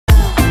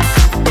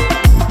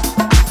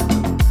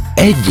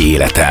Egy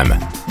életem.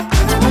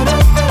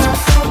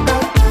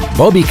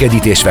 Babik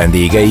Edit és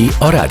vendégei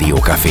a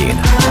Rádiókafén.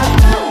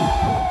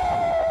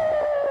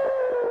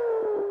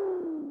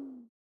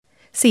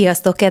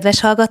 Sziasztok,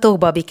 kedves hallgatók,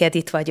 Babik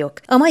Edit vagyok.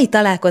 A mai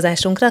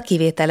találkozásunkra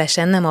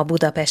kivételesen nem a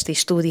budapesti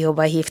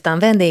stúdióba hívtam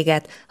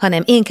vendéget,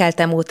 hanem én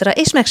keltem útra,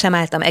 és meg sem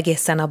álltam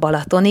egészen a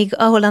Balatonig,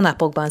 ahol a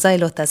napokban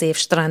zajlott az év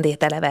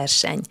Strandétele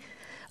verseny.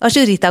 A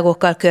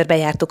zsűritagokkal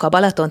körbejártuk a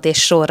Balatont,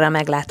 és sorra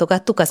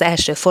meglátogattuk az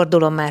első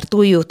fordulón már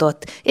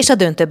túljutott, és a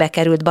döntőbe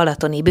került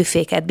balatoni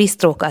büféket,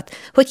 bisztrókat,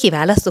 hogy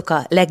kiválasszuk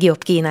a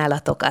legjobb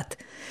kínálatokat.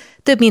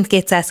 Több mint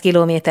 200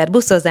 kilométer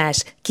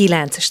buszozás,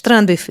 9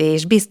 strandbüfé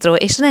és bisztró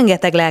és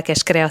rengeteg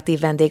lelkes kreatív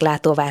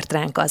vendéglátó várt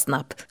ránk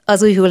aznap.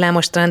 Az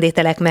újhullámos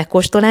strandételek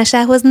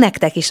megkóstolásához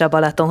nektek is a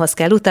Balatonhoz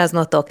kell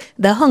utaznotok,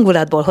 de a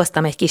hangulatból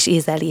hoztam egy kis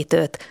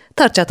ízelítőt.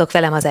 Tartsatok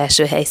velem az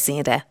első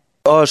helyszínre.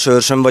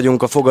 Alsóőrsön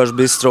vagyunk a Fogas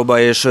Bistróba,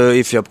 és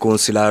ifjabb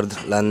kunszilárd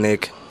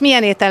lennék.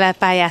 Milyen étellel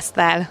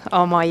pályáztál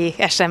a mai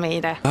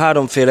eseményre?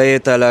 Háromféle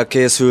étellel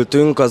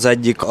készültünk, az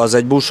egyik az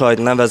egy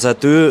busajt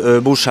nevezetű,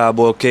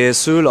 busából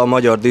készül, a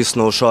magyar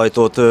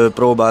disznósajtot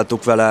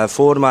próbáltuk vele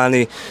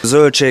formálni,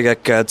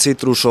 zöldségekkel,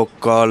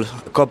 citrusokkal,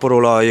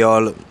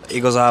 kaporolajjal.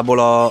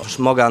 Igazából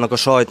magának a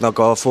sajtnak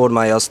a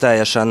formája az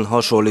teljesen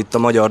hasonlít a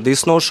magyar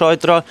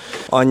disznósajtra,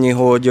 annyi,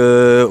 hogy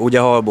ugye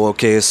halból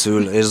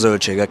készül és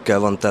zöldségekkel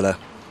van tele.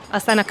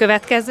 Aztán a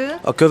következő?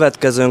 A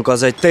következőnk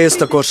az egy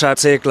tésztakosár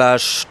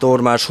céklás,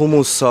 tormás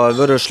humusszal,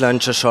 vörös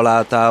lencse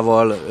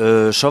salátával,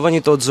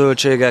 savanyított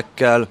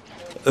zöldségekkel,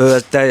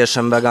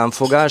 teljesen vegán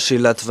fogás,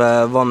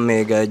 illetve van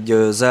még egy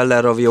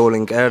zeller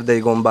raviolink erdei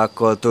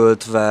gombákkal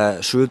töltve,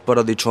 sült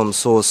paradicsom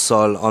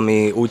szósszal,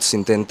 ami úgy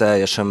szintén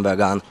teljesen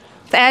vegán.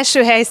 Az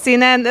első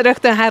helyszínen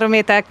rögtön 3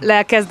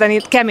 étellel kezdeni,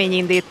 kemény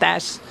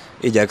indítás.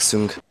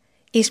 Igyekszünk.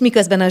 És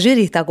miközben a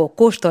zsűritagok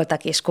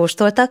kóstoltak és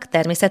kóstoltak,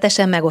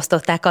 természetesen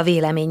megosztották a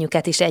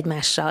véleményüket is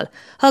egymással.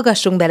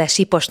 Hallgassunk bele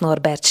Sipos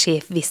Norbert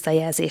séf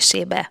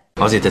visszajelzésébe.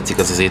 Azért tetszik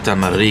ez az étel,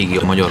 mert a régi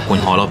magyar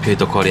konyha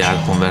alapjait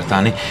akarják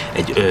konvertálni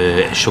egy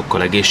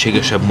sokkal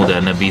egészségesebb,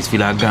 modernebb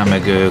ízvilággá,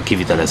 meg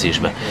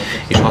kivitelezésbe.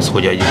 És az,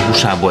 hogy egy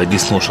busából egy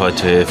disznósajt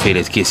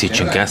félét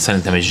készítsünk el,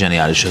 szerintem egy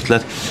zseniális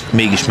ötlet.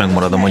 Mégis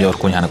megmarad a magyar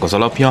konyhának az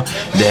alapja,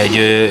 de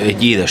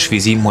egy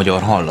édesvízi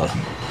magyar hallal.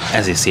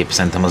 Ezért szép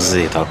szerintem az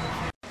étel.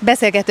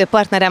 Beszélgető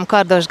partnerem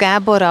Kardos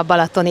Gábor, a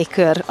Balatoni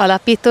Kör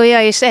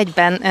alapítója, és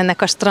egyben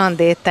ennek a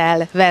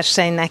strandétel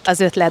versenynek az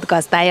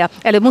ötletgazdája.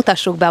 Előbb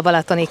mutassuk be a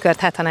Balatoni Kört,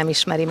 hát ha nem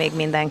ismeri még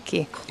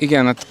mindenki.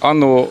 Igen, hát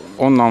annó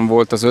onnan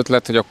volt az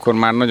ötlet, hogy akkor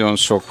már nagyon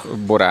sok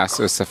borász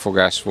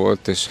összefogás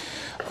volt, és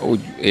úgy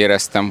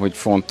éreztem, hogy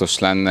fontos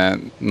lenne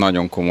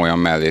nagyon komolyan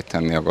mellé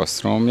tenni a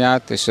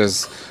gasztronómiát, és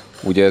ez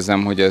úgy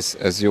érzem, hogy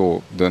ez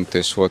jó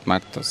döntés volt,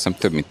 már azt hiszem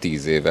több mint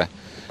 10 éve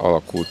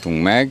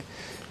alakultunk meg,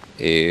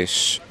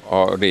 és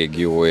a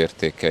régió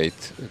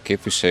értékeit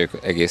képviseljük,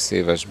 egész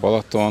éves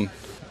Balaton,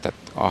 tehát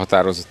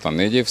határozottan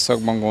 4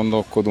 évszakban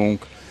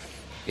gondolkodunk,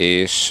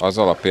 és az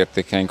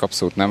alapértékeink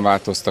abszolút nem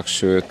változtak,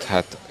 sőt,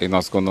 hát én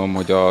azt gondolom,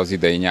 hogy az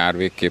idei nyár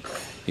végképp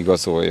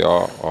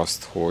igazolja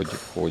azt,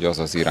 hogy az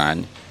az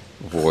irány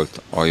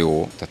volt a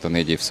jó, tehát a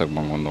 4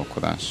 évszakban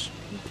gondolkodás.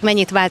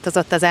 Mennyit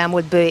változott az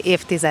elmúlt bő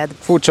évtized?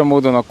 Furcsa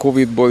módon a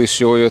Covid-ból is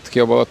jól jött ki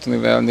a balatoni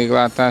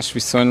vendéglátás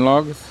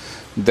viszonylag,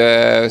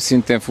 de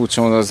szintén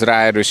furcsa módon az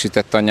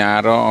ráerősített a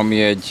nyárra,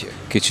 ami egy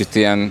kicsit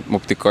ilyen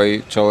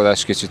optikai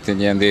csalódás, kicsit egy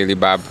ilyen déli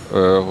báb,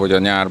 hogy a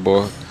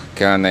nyárból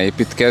kellene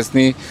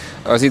építkezni.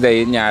 Az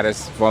idei nyár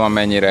ez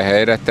valamennyire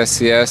helyre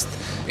teszi ezt,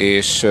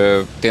 és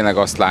tényleg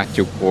azt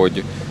látjuk,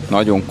 hogy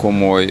nagyon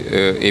komoly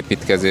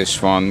építkezés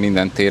van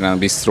minden téren, a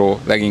bisztró,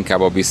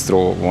 leginkább a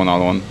bisztró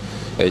vonalon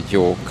egy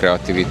jó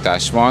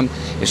kreativitás van,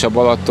 és a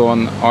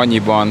Balaton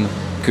annyiban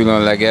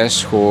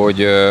különleges,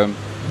 hogy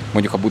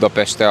mondjuk a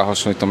Budapesttel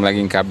hasonlítom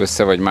leginkább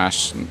össze, vagy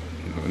más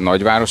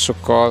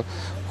nagyvárosokkal,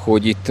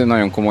 hogy itt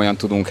nagyon komolyan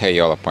tudunk helyi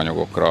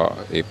alapanyagokra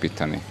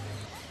építeni.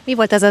 Mi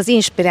volt az az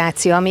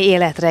inspiráció, ami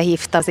életre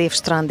hívta az év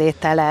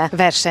Strandétele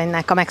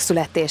versenynek a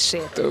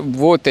megszületését?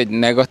 Volt egy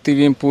negatív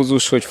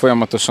impulzus, hogy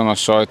folyamatosan a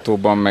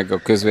sajtóban, meg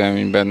a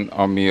közvéleményben,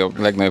 ami a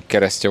legnagyobb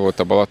keresztje volt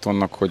a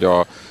Balatonnak, hogy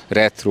a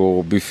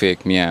retro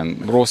büfék milyen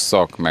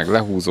rosszak, meg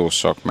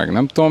lehúzósak, meg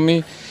nem tudom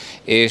mi,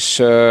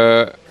 és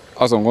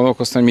azon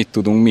gondolkoztam, hogy mit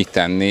tudunk mi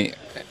tenni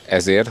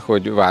ezért,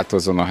 hogy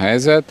változzon a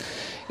helyzet,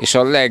 és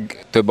a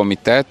legtöbb, amit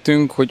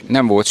tettünk, hogy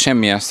nem volt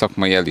semmilyen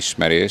szakmai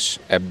elismerés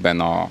ebben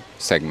a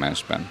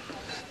szegmensben.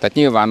 Tehát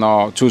nyilván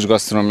a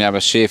csúcsgasztronómiában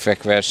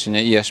séfek versenye,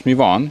 ilyesmi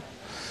van,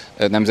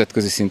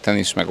 nemzetközi szinten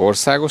is, meg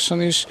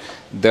országosan is,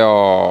 de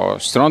a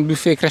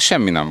strandbüfékre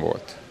semmi nem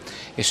volt.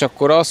 És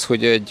akkor az,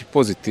 hogy egy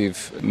pozitív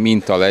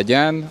minta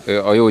legyen,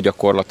 a jó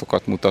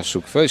gyakorlatokat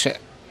mutassuk fel, és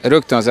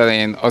rögtön az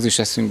elején az is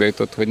eszünkbe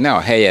jutott, hogy ne a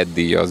helyet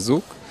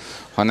díjazzuk,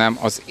 hanem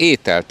az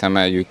ételt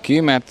emeljük ki,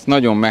 mert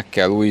nagyon meg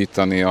kell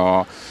újítani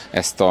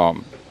ezt a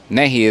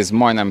nehéz,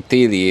 majdnem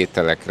téli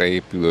ételekre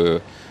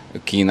épülő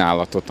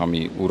kínálatot,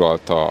 ami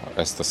uralta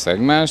ezt a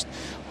szegmenst,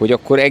 hogy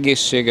akkor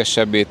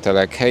egészségesebb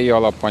ételek, helyi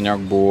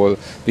alapanyagból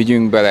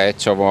vigyünk bele egy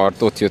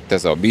csavart, ott jött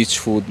ez a beach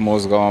food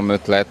mozgalom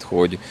ötlet,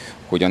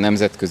 hogy a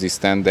nemzetközi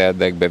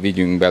sztenderdekbe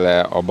vigyünk bele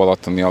a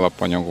balatoni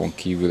alapanyagon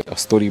kívül a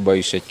sztoriba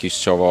is egy kis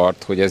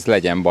csavart, hogy ez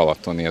legyen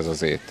balatoni ez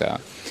az étel.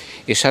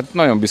 És hát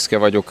nagyon büszke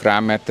vagyok rá,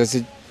 mert ez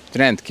egy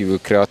rendkívül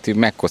kreatív,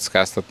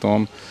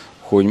 megkockáztatom,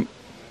 hogy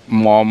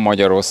ma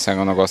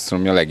Magyarországon a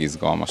gasztronómia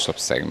legizgalmasabb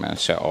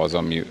szegmense az,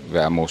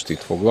 amivel most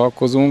itt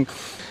foglalkozunk.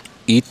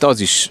 Itt az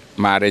is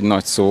már egy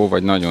nagy szó,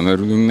 vagy nagyon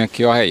örülünk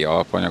neki, a helyi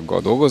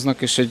alapanyaggal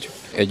dolgoznak, és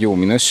egy jó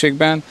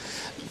minőségben,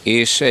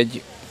 és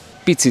egy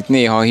picit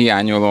néha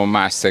hiányolom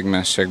más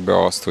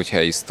szegmensekbe azt, hogy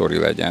helyi sztori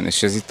legyen.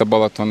 És ez itt a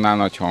Balatonnál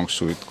nagy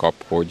hangsúlyt kap,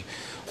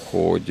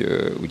 hogy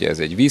ugye ez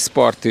egy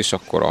vízparti, és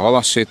akkor a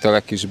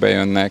halassételek is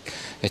bejönnek,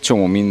 egy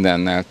csomó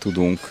mindennel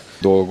tudunk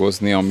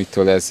dolgozni,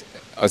 amitől ez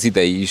az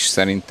idei is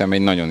szerintem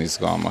egy nagyon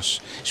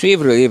izgalmas. És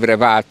évről évre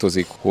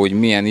változik, hogy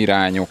milyen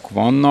irányok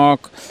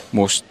vannak.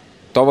 Most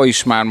tavaly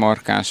is már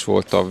markáns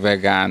volt a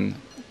vegán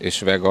és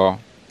vega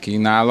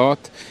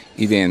kínálat.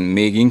 Idén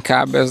még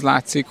inkább ez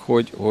látszik,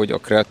 hogy a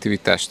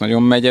kreativitás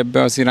nagyon megy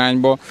ebbe az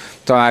irányba.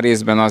 Talán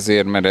részben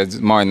azért, mert ez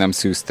majdnem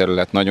szűz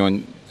terület,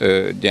 nagyon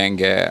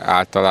gyenge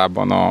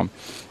általában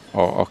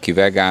aki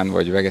vegán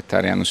vagy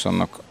vegetáriánus,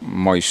 annak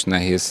ma is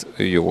nehéz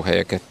jó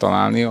helyeket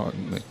találni,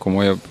 egy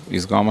komolyabb,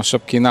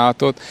 izgalmasabb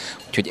kínálatot.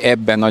 Úgyhogy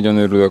ebben nagyon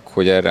örülök,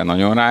 hogy erre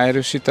nagyon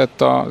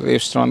ráerősített az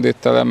Év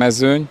Strandétele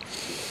mezőny.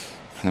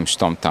 Nem is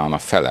tudom, talán a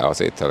fele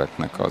az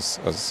ételeknek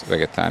az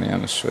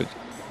vegetáriánus, vagy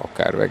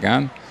akár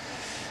vegán.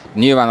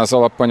 Nyilván az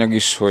alapanyag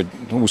is, hogy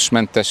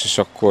húsmentes, és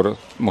akkor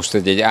most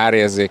egy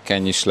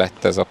árérzékeny is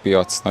lett ez a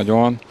piac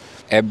nagyon.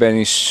 Ebben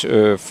is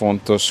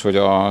fontos, hogy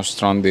a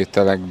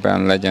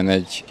strandételekben legyen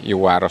egy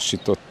jó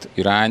árasított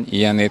irány.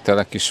 Ilyen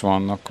ételek is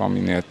vannak,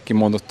 aminél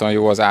kimondottan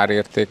jó az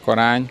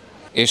árérték-arány.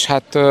 És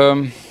hát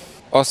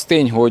az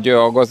tény, hogy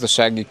a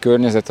gazdasági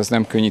környezet az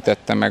nem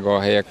könnyítette meg a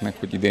helyeknek,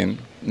 hogy idén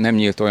nem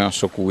nyílt olyan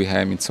sok új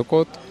hely, mint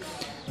szokott,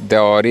 de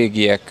a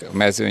régiek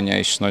mezőnye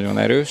is nagyon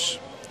erős,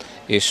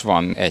 és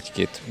van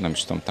egy-két, nem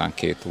is tudom, talán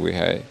 2 új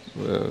hely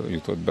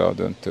jutott be a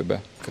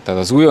döntőbe. Tehát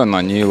az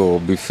újonnan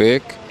nyíló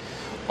büfék,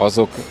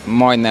 azok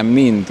majdnem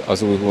mind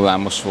az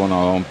újhullámos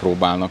vonalon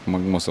próbálnak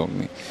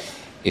mozogni.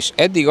 És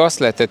eddig azt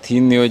lehetett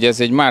hinni, hogy ez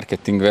egy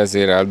marketing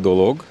vezérelt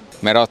dolog,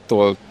 mert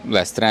attól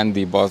lesz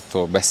trendibb,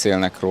 attól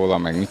beszélnek róla,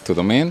 meg mit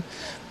tudom én,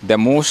 de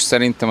most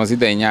szerintem az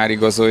idei nyár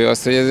igazolja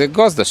azt, hogy ez egy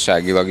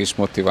gazdaságilag is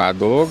motivált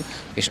dolog,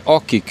 és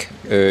akik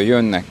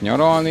jönnek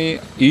nyaralni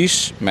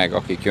is, meg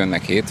akik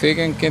jönnek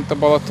hétvégénként a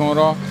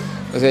Balatonra,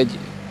 az egy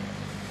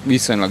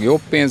viszonylag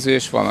jobb pénzű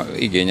és van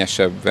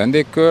igényesebb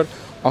vendégkör,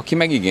 aki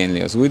meg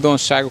igényli az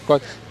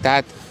újdonságokat,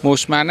 tehát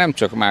most már nem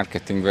csak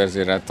marketing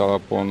vezérelt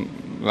alapon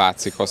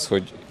látszik az,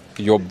 hogy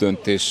jobb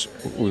döntés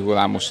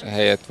újhullámos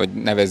helyet, vagy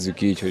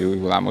nevezzük így, hogy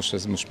újhullámos,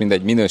 ez most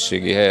mindegy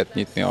minőségi helyet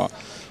nyitni a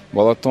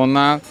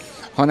Balatonnál,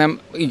 hanem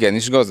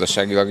igenis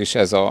gazdaságilag is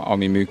ez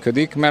ami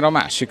működik, mert a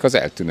másik az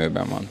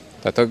eltűnőben van.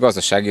 Tehát a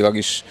gazdaságilag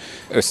is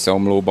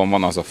összeomlóban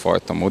van az a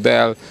fajta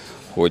modell,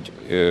 hogy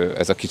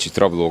ez a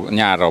kicsit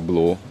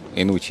nyárrabló,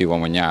 én úgy hívom,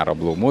 hogy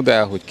nyárrabló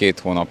modell, hogy 2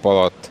 hónap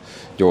alatt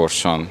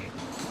gyorsan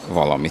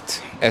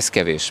valamit. Ez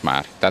kevés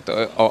már.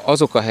 Tehát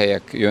azok a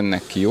helyek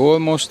jönnek ki jól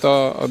most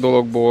a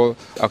dologból,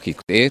 akik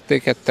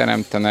értéket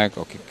teremtenek,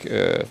 akik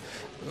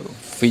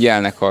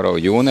figyelnek arra,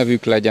 hogy jó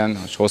nevük legyen,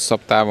 és hosszabb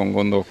távon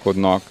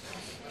gondolkodnak,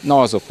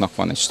 na azoknak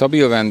van egy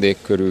stabil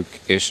vendégkörük,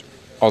 és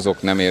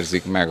azok nem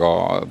érzik meg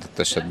adott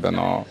esetben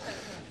az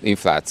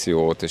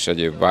inflációt és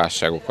egyéb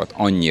válságokat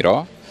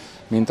annyira,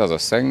 mint az a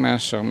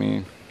szegmens,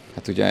 ami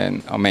hát ugye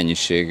a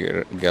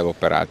mennyiséggel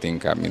operált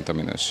inkább, mint a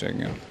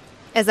minőséggel.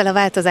 Ezzel a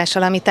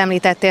változással, amit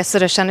említettél,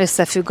 szorosan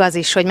összefügg az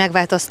is, hogy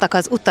megváltoztak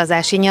az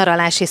utazási,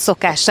 nyaralási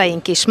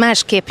szokásaink is.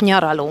 Másképp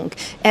nyaralunk.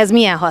 Ez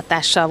milyen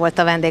hatással volt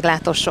a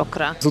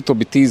vendéglátósokra? Az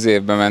utóbbi 10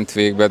 évben ment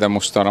végbe, de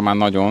most arra már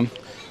nagyon,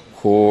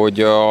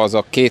 hogy az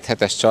a 2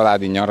 hetes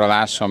családi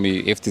nyaralás,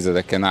 ami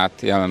évtizedeken át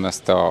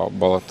jellemezte a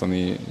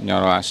balatoni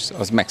nyaralás,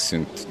 az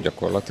megszűnt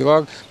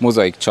gyakorlatilag.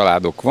 Mozaik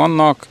családok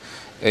vannak,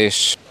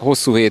 és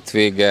hosszú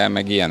hétvége,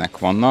 meg ilyenek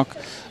vannak.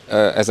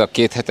 Ez a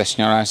 2 hetes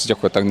nyaralás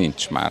gyakorlatilag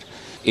nincs már.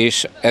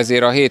 És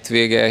ezért a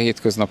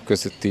hétköznap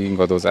közötti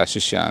ingadozás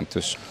is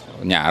jelentős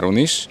nyáron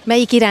is.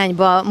 Melyik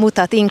irányba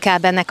mutat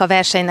inkább ennek a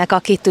versenynek a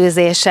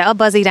kitűzése?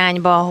 Abba az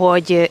irányba,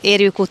 hogy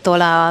érjük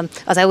utol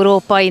az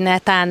európai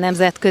netán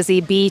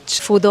nemzetközi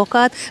beach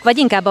foodokat, vagy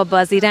inkább abba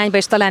az irányba,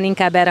 és talán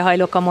inkább erre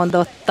hajlok a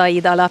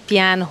mondottaid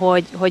alapján,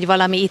 hogy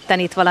valami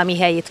ittenit, valami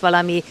helyit,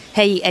 valami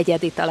helyi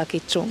egyedit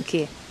alakítsunk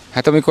ki?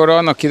 Hát amikor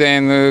annak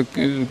idején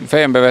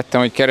fejembe vettem,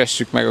 hogy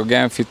keressük meg a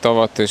Genfi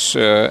tavat, és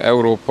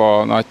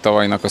Európa nagy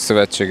tavainak a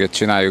szövetséget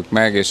csináljuk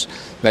meg, és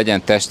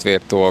legyen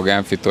testvértó a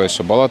Genfi-tó és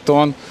a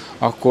Balaton,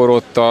 akkor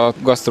ott a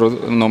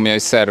gasztronómiai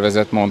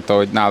szervezet mondta,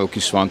 hogy náluk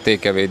is van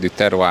tékevédű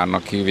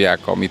terroárnak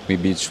hívják, amit mi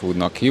beach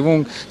foodnak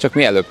hívunk, csak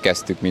mi előbb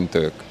kezdtük, mint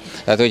ők.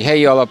 Tehát, hogy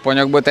helyi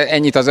alapanyagból, tehát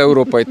ennyit az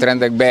európai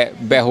trendek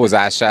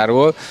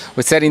behozásáról,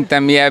 hogy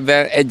szerintem mi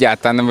ebben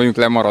egyáltalán nem vagyunk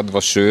lemaradva,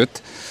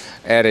 sőt,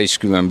 Erre is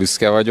külön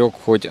büszke vagyok,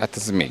 hogy hát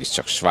ez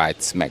mégiscsak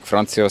Svájc, meg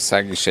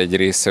Franciaország is egy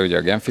része ugye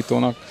a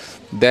Genfitónak,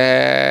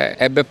 de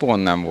ebbe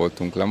pont nem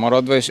voltunk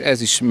lemaradva, és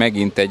ez is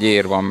megint egy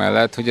érv van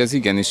mellett, hogy ez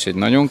igenis egy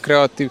nagyon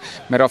kreatív,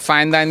 mert a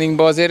fine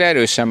diningban azért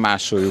erősen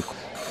másoljuk,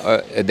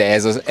 de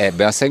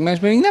ebben a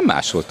szegmensben még nem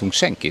másoltunk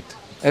senkit.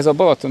 Ez a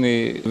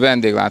balatoni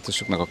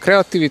vendéglátósoknak a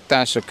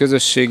kreativitás, a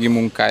közösségi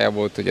munkája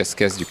volt, hogy ezt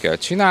kezdjük el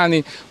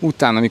csinálni.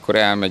 Utána, amikor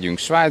elmegyünk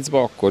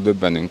Svájcba, akkor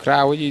döbbenünk rá,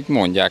 hogy így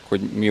mondják, hogy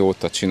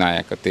mióta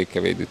csinálják a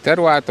tékevédű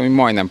teruárt, ami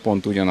majdnem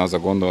pont ugyanaz a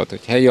gondolat,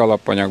 hogy helyi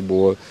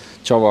alapanyagból,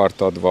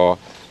 csavart adva,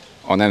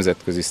 a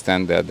nemzetközi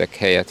sztenderdek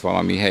helyett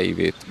valami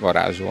helyivé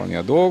varázsolni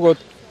a dolgot.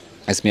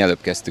 Ezt mi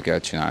előbb kezdtük el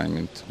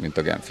csinálni, mint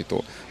a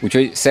Genfitó.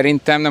 Úgyhogy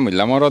szerintem nem, hogy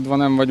lemaradva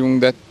nem vagyunk,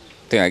 de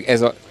tényleg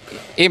ez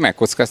én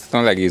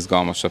megkockáztatom a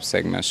legizgalmasabb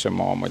szegmense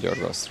ma a magyar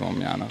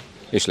gasztronómiának,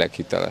 és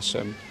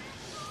leghitelesebb.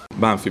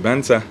 Bánfi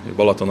Bence,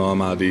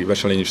 Balatonalmádi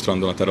Veselényi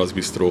strandon a terasz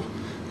bisztró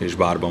és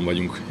bárban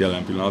vagyunk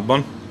jelen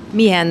pillanatban.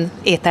 Milyen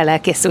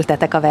étellel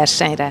készültetek a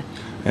versenyre?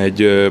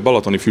 Egy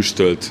balatoni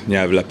füstölt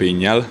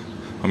nyelvlepénnyel,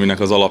 aminek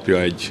az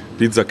alapja egy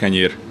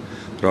pizzakenyér,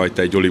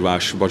 rajta egy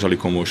olivás,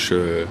 bazsalikomos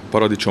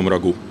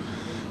paradicsomragú,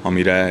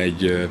 amire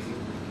egy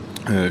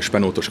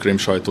spenótos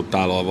krémsajtot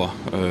tálalva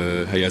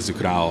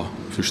helyezzük rá a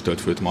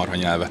füstölt főtt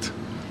marhanyelvet.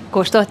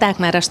 Kóstolták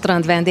már a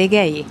strand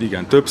vendégei?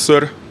 Igen,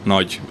 többször,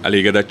 nagy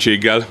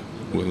elégedettséggel,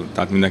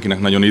 tehát mindenkinek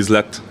nagyon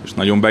ízlett és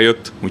nagyon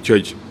bejött,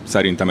 úgyhogy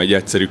szerintem egy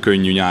egyszerű,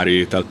 könnyű nyári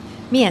étel.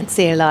 Milyen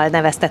céllal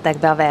neveztetek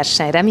be a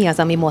versenyre? Mi az,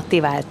 ami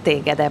motivált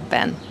téged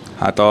ebben?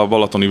 Hát a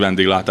balatoni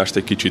vendéglátást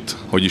egy kicsit,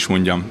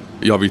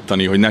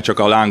 javítani, hogy ne csak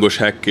a lángos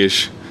hekk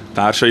és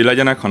társai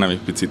legyenek, hanem egy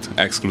picit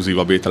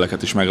exkluzívabb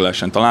ételeket is meg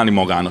lehessen találni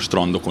magán a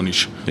strandokon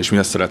is, és mi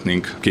ezt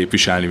szeretnénk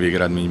képviselni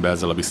végeredményben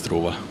ezzel a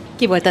bisztróval.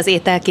 Ki volt az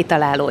étel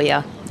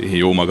kitalálója? Én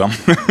jó magam.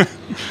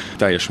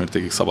 Teljes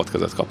mértékig szabad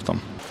kezet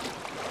kaptam.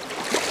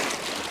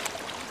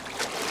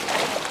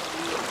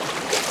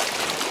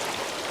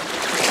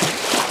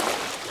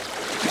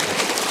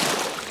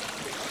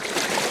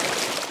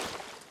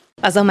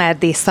 Az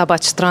Amárdi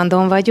szabad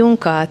strandon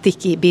vagyunk, a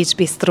Tiki Beach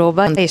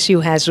Bistróban, és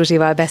Juhász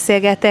Zsuzsival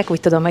beszélgetek. Úgy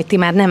tudom, hogy ti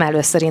már nem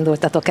először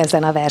indultatok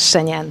ezen a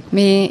versenyen.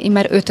 Mi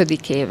már 5.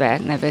 éve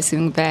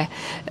nevezünk be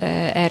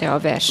erre a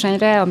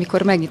versenyre.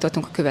 Amikor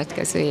megnyitottunk a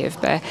következő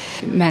évben,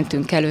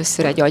 mentünk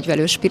először egy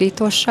agyvelő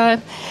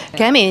spiritossal.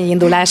 Kemény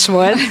indulás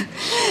volt.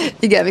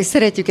 Igen, mi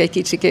szeretjük egy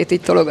kicsikét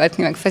így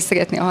tologatni, meg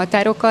feszegetni a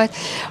határokat.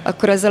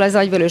 Akkor azzal az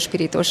agyvelő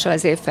spiritossal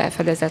az év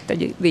felfedezett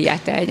egy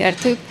díját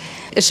elnyertük.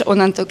 És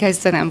onnantól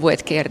kezdve nem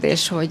volt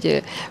kérdés,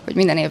 hogy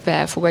minden évben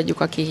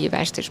elfogadjuk a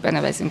kihívást, és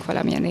benevezünk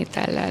valamilyen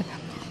étellel.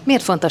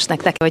 Miért fontos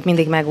nektek, hogy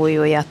mindig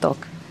megújuljatok?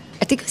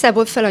 Hát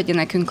igazából feladja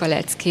nekünk a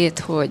leckét,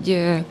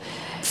 hogy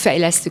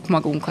fejlesztjük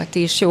magunkat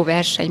is, jó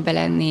versenybe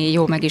lenni,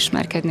 jó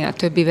megismerkedni a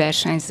többi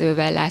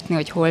versenyzővel, látni,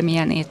 hogy hol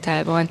milyen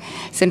étel van.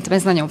 Szerintem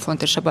ez nagyon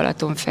fontos a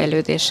Balaton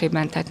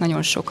fejlődésében, tehát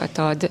nagyon sokat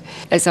ad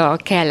ez a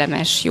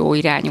kellemes, jó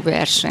irányú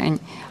verseny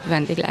a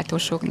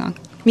vendéglátósoknak.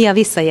 Mi a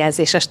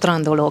visszajelzés a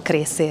strandolók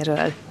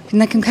részéről?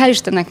 Nekünk hál'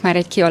 Istennek már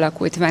egy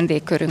kialakult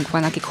vendégkörünk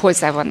van, akik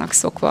hozzá vannak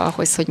szokva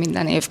ahhoz, hogy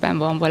minden évben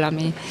van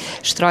valami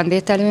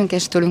strandételünk,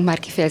 és tőlünk már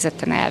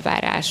kifejezetten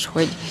elvárás,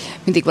 hogy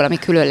mindig valami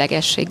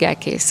különlegességgel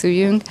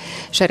készüljünk,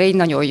 és erre így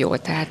nagyon jó,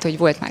 tehát, hogy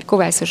volt már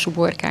kovászos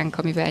uborkánk,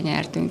 amivel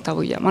nyertünk,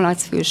 tavaly a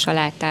malacfül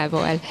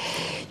salátával,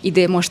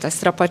 idén most a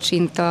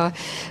strapacsinta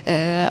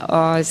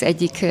az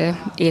egyik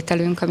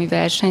ételünk, ami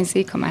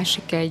versenyzik, a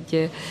másik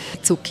egy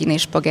cukkini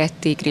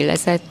spagetti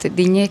grillezett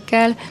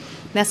dinnyékkel.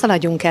 Ne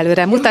szaladjunk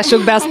előre,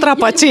 mutassuk be a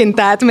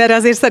strapacsintát, mert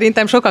azért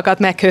szerintem sokakat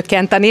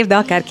meghökkent a név, de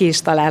akár ki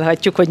is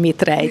találhatjuk, hogy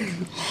mit rejt.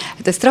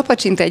 Hát a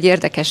strapacsinta egy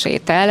érdekes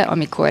étel,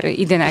 amikor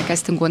idén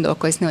elkezdtünk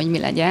gondolkozni, hogy mi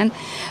legyen,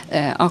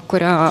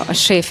 akkor a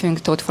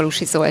séfünk Tóth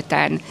Falusi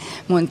Zoltán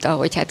mondta,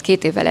 hogy hát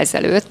 2 évvel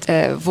ezelőtt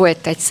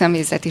volt egy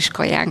személyzetis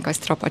kajánk, a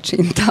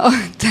strapacsinta.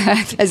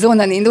 Tehát ez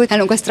onnan indult.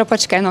 Nálunk a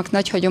strapacskának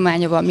nagy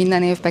hagyománya van,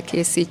 minden évben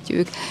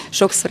készítjük,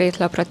 sokszor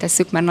étlapra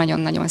tesszük, mert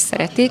nagyon-nagyon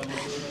szeretik.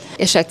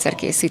 És egyszer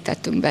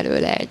készítettünk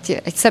belőle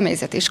egy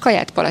személyzetes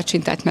kaját,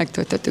 palacsintát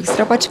megtöltöttük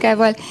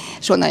strapacskával,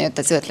 és onnan jött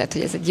az ötlet,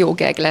 hogy ez egy jó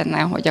geg lenne,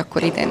 hogy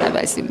akkor idén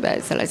nevezzünk be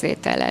ezzel az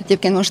étellel.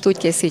 Egyébként most úgy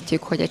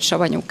készítjük, hogy egy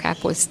savanyú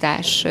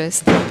káposztás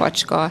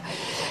strapacska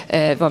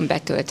van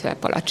betöltve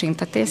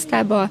palacsinta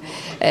tésztába,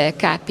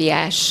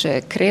 kápiás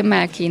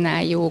krémmel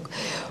kínáljuk,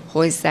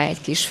 hozzá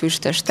egy kis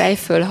füstös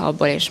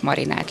tejfölhabbal és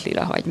marinált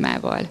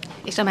lilahagymával.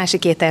 És a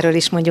másik ételről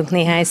is mondjuk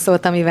néhány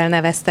szót, amivel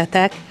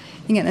neveztetek.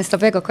 Igen, ezt a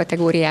vega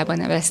kategóriában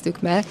neveztük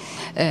be.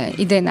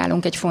 Idén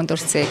nálunk egy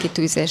fontos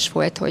célkitűzés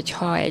volt, hogy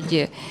ha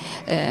egy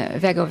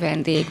vega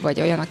vendég,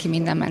 vagy olyan, aki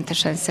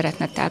mindenmentesen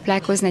szeretne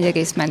táplálkozni, egy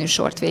egész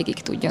menüsort végig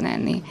tudjon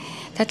enni.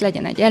 Tehát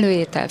legyen egy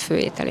előétel,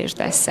 főétel és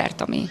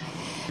desszert, ami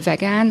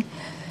vegán.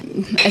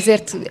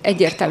 Ezért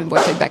egyértelmű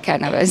volt, hogy be kell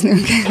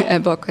neveznünk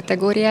ebbe a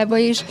kategóriába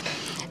is.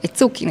 Egy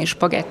cukkini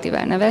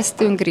spagettivel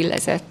neveztünk,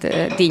 grillezett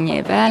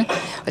dinnyével,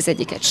 az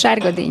egyik egy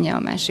sárga dinnye, a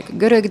másik a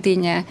görög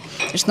dinnye,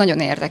 és nagyon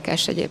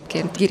érdekes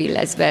egyébként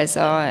grillezve ez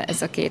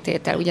a 2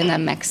 étel, ugye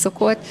nem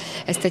megszokott,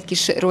 ezt egy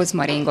kis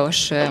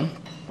rozmaringos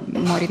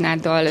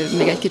marináddal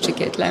még egy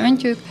kicsikét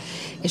leöntjük,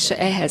 és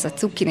ehhez a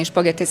cukkini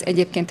spagetti, ez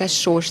egyébként ez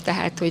sós,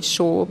 tehát hogy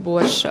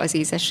sóbors az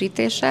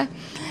ízesítése.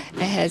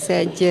 Ehhez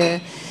egy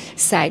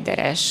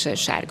szájderes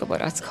sárga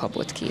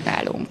barackhabot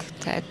kínálunk.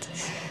 Tehát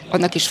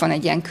annak is van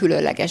egy ilyen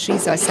különleges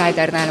íze. A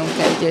szájder nálunk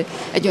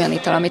egy olyan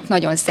ital, amit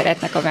nagyon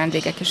szeretnek a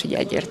vendégek, és így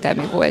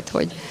egyértelmű volt,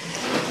 hogy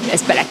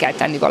ezt bele kell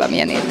tenni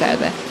valamilyen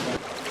ételbe.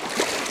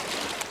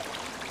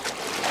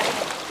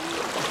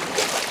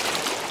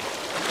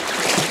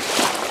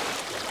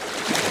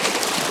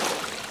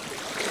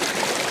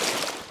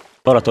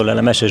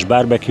 Balatonleles és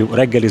barbecue,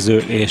 reggeliző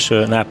és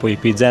nápolyi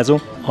pizzázó.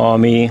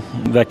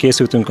 Amivel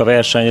készültünk a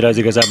versenyre, az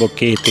igazából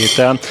 2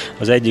 étel.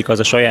 Az egyik az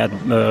a saját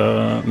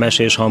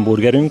mesés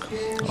hamburgerünk,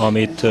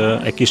 amit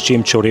egy kis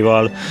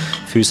csimcsorival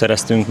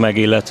fűszereztünk meg,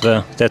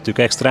 illetve tettük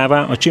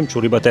extrává. A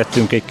csimcsoriba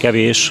tettünk egy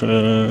kevés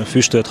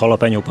füstölt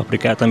jalapeno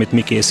paprikát, amit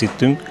mi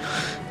készítünk.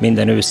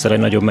 Minden ősszel egy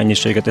nagyobb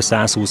mennyiséget, egy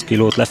 120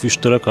 kilót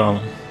lefüstölök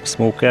a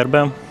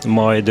smokerbe,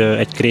 majd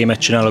egy krémet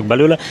csinálok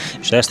belőle,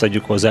 és ezt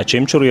adjuk hozzá a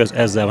csimcsorihoz,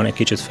 ezzel van egy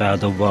kicsit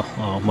feldobva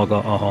maga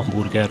a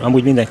hamburger.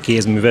 Amúgy minden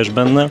kézműves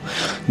benne,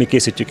 mi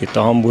készítjük itt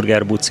a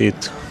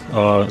hamburgerbucit,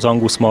 az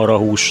angus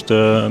marhahúst,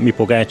 mi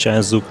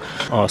pogácsázzuk,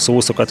 a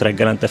szószokat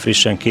reggelente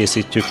frissen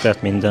készítjük,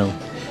 tehát minden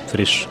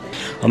friss.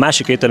 A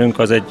másik ételünk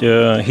az egy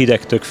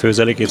hideg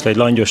tökfőzelék, illetve egy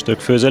langyos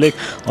tökfőzelék,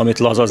 amit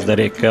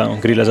lazacderékkel,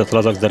 grillezett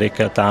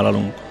lazacderékkel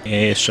tálalunk.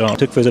 És a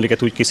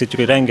tökfőzeléket úgy készítjük,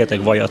 hogy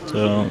rengeteg vajat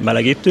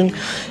melegítünk,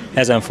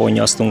 ezen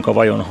fonnyasztunk a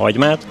vajon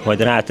hagymát,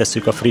 majd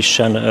rátesszük a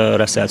frissen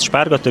reszelt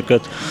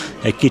spárgatököt,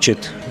 egy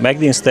kicsit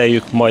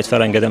megdinszteljük, majd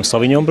felengedem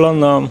Sauvignon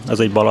Blanc-nal, ez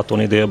egy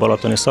balatoni,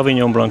 dél-balatoni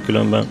Sauvignon Blanc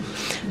különben,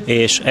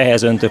 és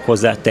ehhez öntök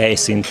hozzá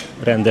tejszínt,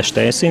 rendes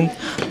tejszínt,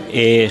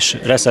 és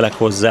reszelek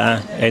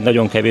hozzá egy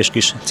nagyon kevés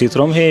kis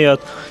citromhéjat,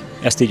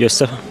 ezt így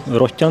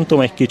összerottyantom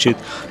egy kicsit,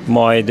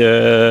 majd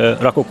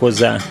rakok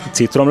hozzá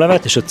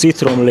citromlevet, és a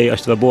citromlé,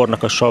 a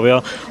bornak a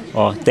savja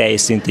a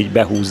tejszínt így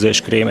behúzza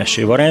és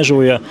krémessé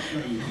varázsolja,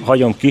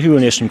 hagyom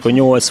kihűlni, és amikor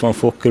 80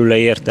 fok körül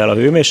ért el a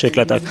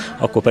hőmérsékletek,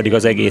 akkor pedig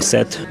az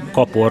egészet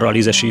kaporral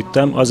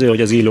ízesítem, azért,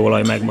 hogy az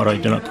illóolaj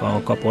megmaradjanak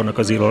a kapornak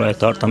az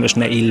illóolajtartalma, és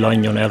ne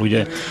illanjon el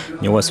ugye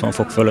 80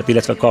 fok fölött,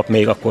 illetve kap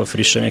még akkor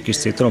frissen egy kis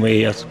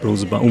citromhéjat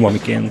pluszban,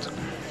 umamiként.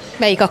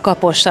 Melyik a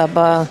kaposabb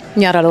a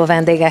nyaraló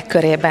vendégek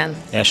körében?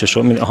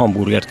 Elsősorban a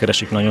hamburgert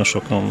keresik nagyon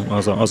sokan,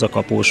 az a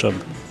kapósabb.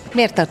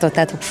 Miért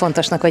tartottátok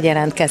fontosnak, hogy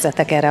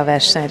jelentkezzetek erre a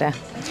versenyre?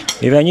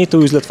 Mivel nyitó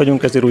üzlet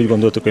vagyunk, ezért úgy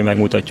gondoltuk, hogy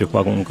megmutatjuk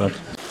magunkat.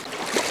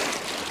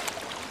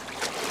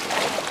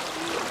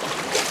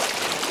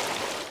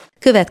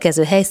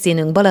 Következő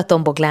helyszínünk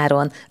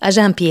Balatonbogláron, a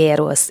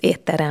Jean-Pierre's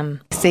étterem.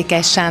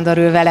 Székely Sándor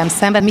ül velem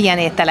szemben, milyen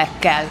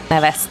ételekkel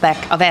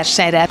neveztek a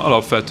versenyre?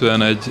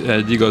 Alapvetően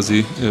egy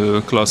igazi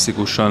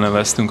klasszikussal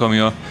neveztünk, ami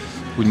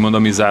úgymond a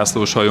mi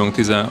zászlós hajónk,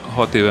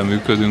 16 éve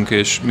működünk,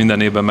 és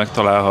minden évben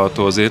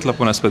megtalálható az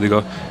étlapon, ez pedig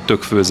a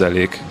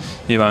tökfőzelék.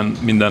 Nyilván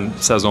minden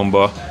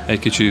szezonban egy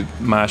kicsit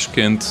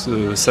másként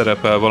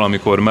szerepel,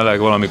 valamikor meleg,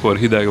 valamikor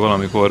hideg,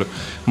 valamikor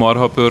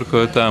marha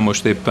pörköltel,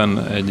 most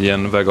éppen egy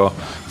ilyen vega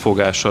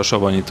fogással,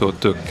 savanyított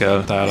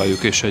tökkel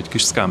tálaljuk, és egy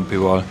kis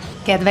scampival.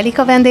 Kedvelik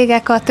a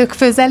vendégek a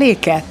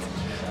tökfőzeléket?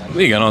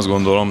 Igen, azt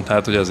gondolom,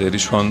 tehát, hogy ezért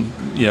is van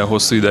ilyen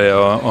hosszú ideje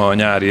a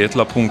nyári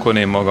étlapunkon,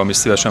 én magam is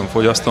szívesen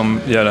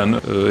fogyasztom,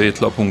 jelen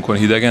étlapunkon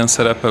hidegen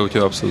szerepel,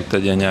 úgyhogy abszolút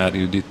egy ilyen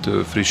nyári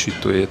üdítő,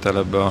 frissítő étel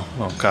ebbe a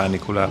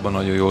kánikulában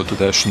nagyon jól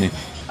tud esni.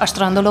 A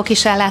strandolók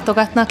is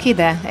ellátogatnak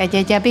ide?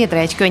 Egy ebédre,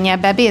 egy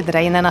könnyebb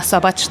ebédre innen a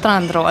szabad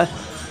strandról?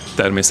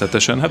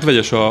 Természetesen. Hát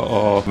vegyes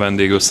a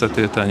vendég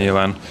összetétel,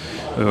 nyilván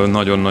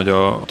nagyon nagy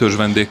a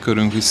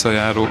törzsvendégkörünk,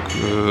 visszajárók,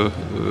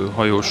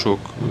 hajósok,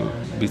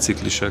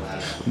 biciklisek,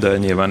 de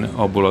nyilván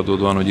abból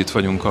adódóan, hogy itt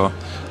vagyunk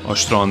a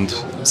strand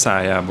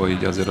szájába,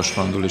 így azért a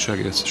strandról is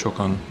egész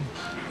sokan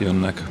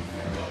jönnek.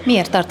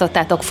 Miért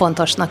tartottátok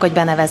fontosnak, hogy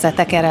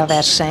benevezzetek erre a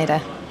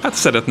versenyre? Hát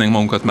szeretnénk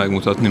magunkat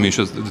megmutatni mi is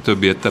a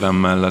többi étterem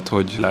mellett,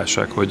 hogy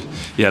lássák, hogy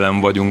jelen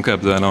vagyunk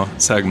ebben a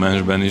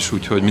szegmensben is,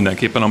 úgyhogy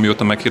mindenképpen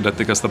amióta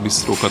meghirdették ezt a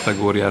bisztrók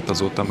kategóriát,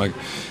 azóta meg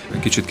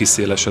kicsit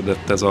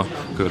kiszélesedett ez a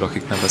kör,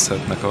 akik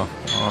nevezhetnek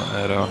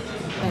erre a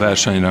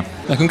versenyre.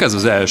 Nekünk ez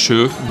az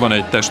első, van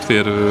egy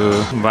testvér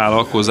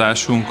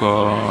vállalkozásunk,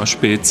 a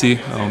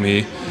Spéci,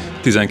 ami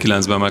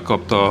 19-ben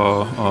megkapta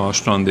a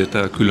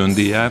Strandétele külön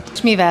díját.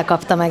 És mivel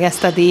kapta meg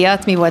ezt a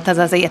díjat? Mi volt az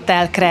az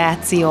étel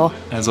kreáció?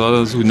 Ez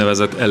az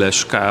úgynevezett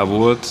LSK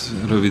volt,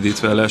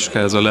 rövidítve LSK,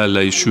 ez a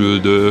lellei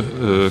süldő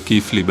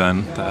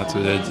kifliben, tehát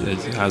hogy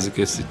egy házi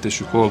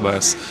készítésű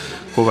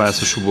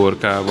kovászos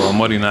uborkával,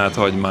 marinált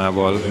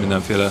hagymával,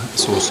 mindenféle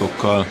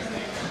szószokkal.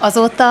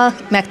 Azóta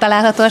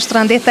megtalálható a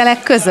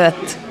strandételek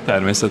között?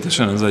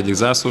 Természetesen ez egyik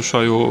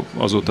zászlóshajó,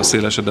 azóta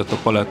szélesedett a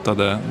paletta,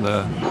 de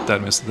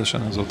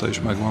természetesen azóta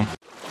is megvan.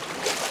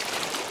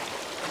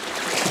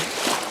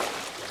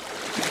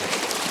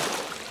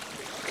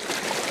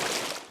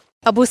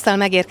 A busszal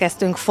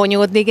megérkeztünk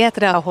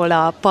Fonyód-ligetre, ahol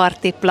a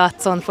parti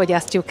placon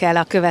fogyasztjuk el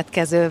a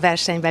következő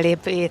versenybe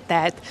lépő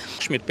ételt.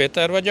 Schmidt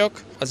Péter vagyok.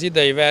 Az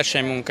idei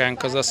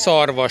versenymunkánk az a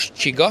szarvas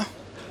csiga.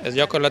 Ez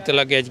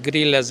gyakorlatilag egy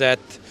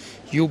grillezett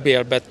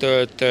jubélbe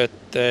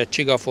töltött,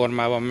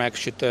 csigaformában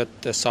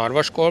megsütött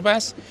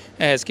szarvaskolbász.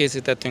 Ehhez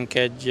készítettünk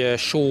egy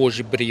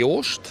sós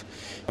brióst.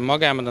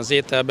 Magában az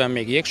ételben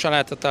még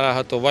jégsaláta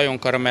található,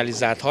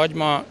 vajonkaramellizált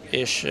hagyma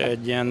és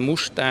egy ilyen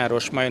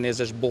mustáros,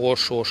 majonézes,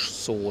 borsós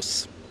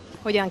szósz.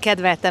 Hogyan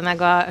kedvelte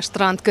meg a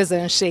strand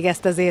közönség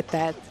ezt az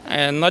ételt?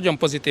 Nagyon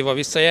pozitív a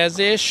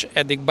visszajelzés,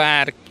 eddig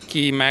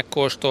bárki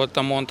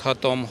megkóstolta,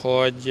 mondhatom,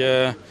 hogy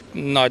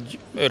nagy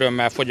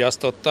örömmel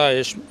fogyasztotta,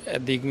 és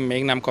eddig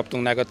még nem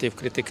kaptunk negatív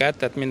kritikát,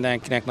 tehát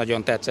mindenkinek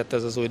nagyon tetszett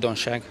ez az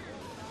újdonság.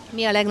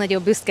 Mi a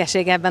legnagyobb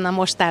büszkeség ebben a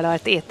most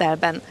tálalt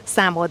ételben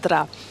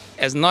számodra?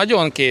 Ez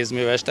nagyon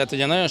kézműves, tehát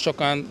ugye nagyon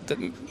sokan,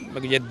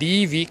 meg ugye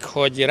dívik,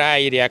 hogy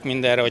ráírják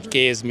mindenre, hogy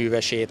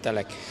kézműves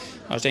ételek.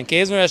 Most én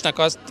kézművesnek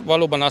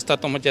valóban azt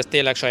tartom, hogy ez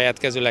tényleg saját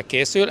kezűleg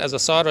készül. Ez a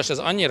szarvas, ez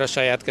annyira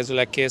saját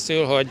kezűleg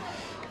készül, hogy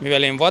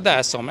mivel én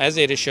vadászom,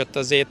 ezért is jött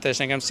az étel, és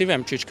nekem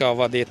szívem csücske a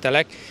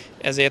vadételek,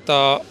 ezért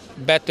a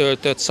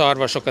betöltött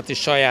szarvasokat is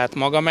saját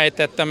magam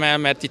ejtettem el,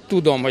 mert így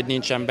tudom, hogy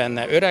nincsen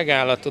benne öreg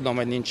állat, tudom,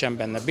 hogy nincsen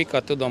benne bika,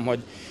 tudom, hogy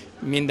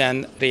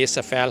minden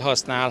része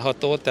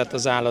felhasználható, tehát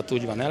az állat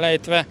úgy van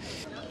elejtve,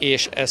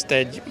 és ezt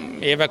egy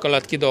évek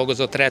alatt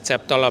kidolgozott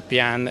recept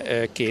alapján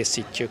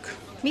készítjük.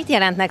 Mit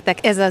jelent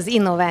nektek ez az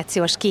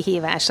innovációs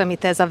kihívás,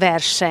 amit ez a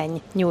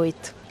verseny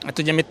nyújt? Hát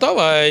ugye mi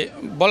tavaly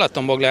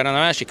Balatonbogláron a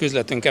másik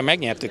üzletünkkel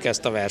megnyertük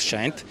ezt a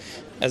versenyt,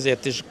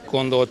 ezért is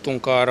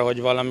gondoltunk arra,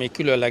 hogy valami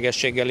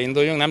különlegességgel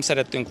induljunk. Nem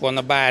szerettünk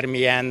volna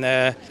bármilyen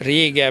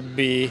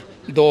régebbi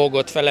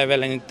dolgot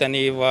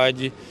feleveleníteni,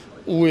 vagy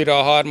újra,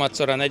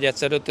 harmadszorra,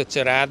 negyedszer,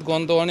 ötödször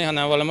átgondolni,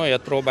 hanem valami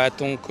olyat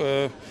próbáltunk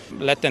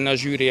letenni a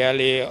zsűri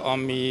elé,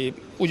 ami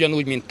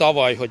ugyanúgy, mint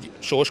tavaly, hogy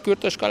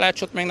sóskürtös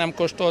kalácsot még nem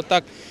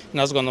kóstoltak. Én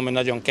azt gondolom, hogy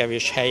nagyon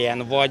kevés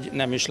helyen, vagy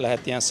nem is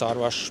lehet ilyen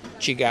szarvas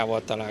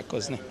csigával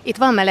találkozni. Itt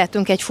van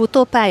mellettünk egy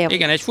futópálya?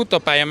 Igen, egy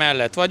futópálya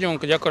mellett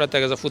vagyunk,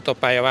 gyakorlatilag ez a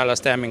futópálya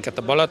választ el minket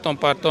a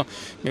Balatonparton.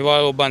 Mi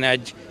valóban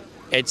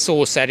egy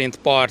szó szerint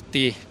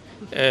parti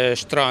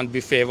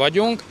strandbüfé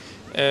vagyunk.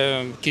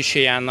 Kis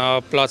héján a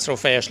placról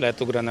fejes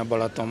lehet ugrani a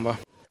Balatonba.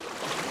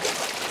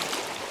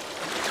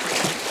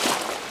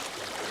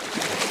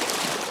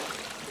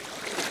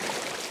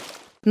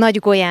 Nagy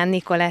Golyán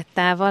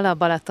Nikolettával, a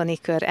balatoni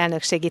kör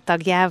elnökségi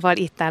tagjával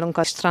itt állunk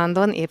a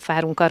strandon, épp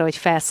várunk arra, hogy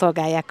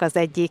felszolgálják az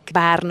egyik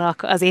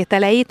bárnak az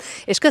ételeit,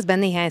 és közben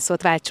néhány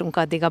szót váltsunk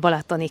addig a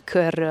balatoni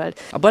körről.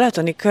 A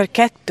balatoni kör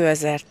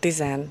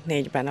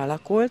 2014-ben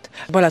alakult.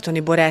 A balatoni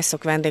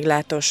borászok,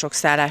 vendéglátósok,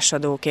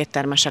 szállásadók,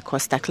 éttermesek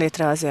hozták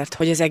létre azért,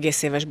 hogy az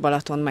egész éves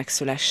Balaton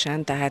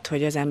megszülessen, tehát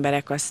hogy az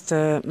emberek azt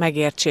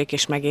megértsék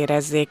és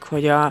megérezzék,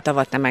 hogy a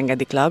tavat nem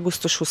engedik le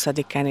augusztus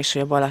 20-án, és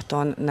hogy a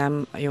Balaton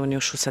nem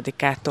június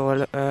 20-án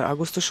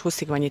augusztus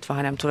 20-ig van nyitva,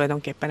 hanem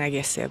tulajdonképpen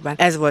egész évben.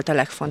 Ez volt a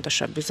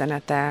legfontosabb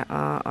üzenete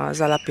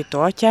az alapító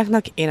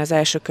atyáknak. Én az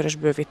első körös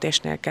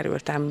bővítésnél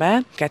kerültem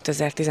be,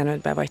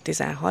 2015-ben vagy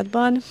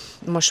 2016-ban.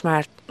 Most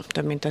már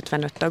több mint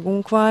 55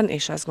 tagunk van,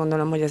 és azt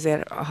gondolom, hogy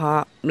azért,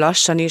 ha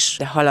lassan is,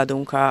 de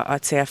haladunk a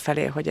cél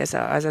felé, hogy ez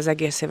az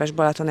egész éves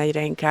Balaton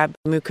egyre inkább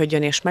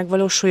működjön és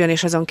megvalósuljon,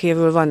 és azon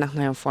kívül vannak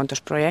nagyon fontos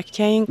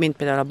projektjeink, mint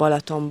például a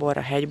Balatonbor,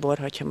 a hegybor,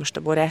 hogyha most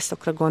a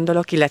borászokra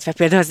gondolok, illetve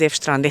például az év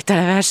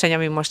Strandétele verseny,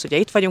 ami most ugye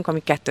itt vagyunk,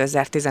 ami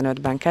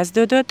 2015-ben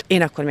kezdődött.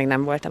 Én akkor még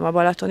nem voltam a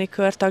balatoni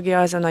kör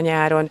tagja azon a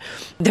nyáron,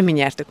 de mi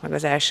nyertük meg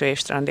az első év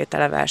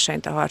Strandétele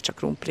versenyt a harcsa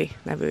krumpli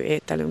nevű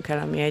ételünkkel,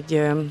 ami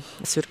egy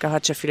szürke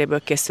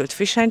harcsafiléből készült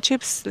fish and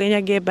chips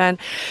lényegében,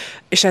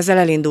 és ezzel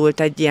elindult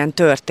egy ilyen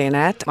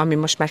történet, ami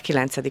most már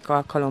 9.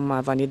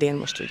 alkalommal van idén,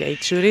 most ugye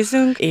itt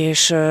zsűrizünk,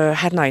 és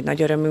hát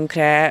nagy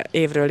örömünkre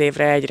évről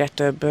évre egyre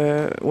több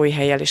új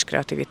hellyel és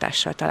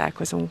kreativitással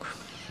találkozunk.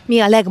 Mi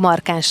a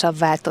legmarkánsabb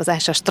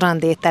változás a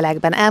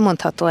strandételekben?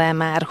 Elmondható-e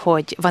már,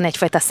 hogy van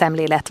egyfajta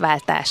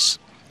szemléletváltás?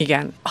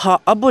 Igen.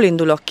 Ha abból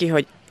indulok ki,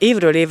 hogy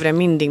évről évre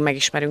mindig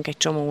megismerünk egy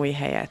csomó új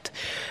helyet,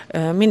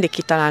 mindig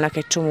kitalálnak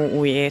egy csomó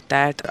új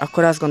ételt,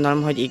 akkor azt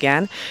gondolom, hogy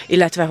igen.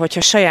 Illetve,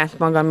 hogyha saját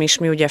magam is,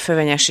 mi ugye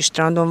fővenyesi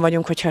strandon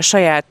vagyunk, hogyha a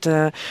saját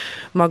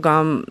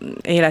magam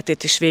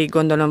életét is végig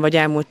gondolom, vagy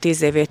elmúlt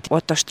 10 évét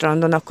ott a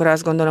strandon, akkor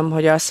azt gondolom,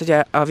 hogy az, hogy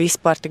a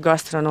vízparti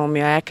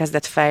gasztronómia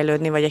elkezdett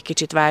fejlődni, vagy egy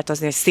kicsit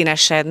változni, és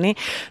színesedni,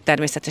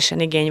 természetesen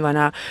igény van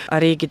a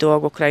régi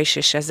dolgokra is,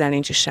 és ezzel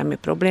nincs is semmi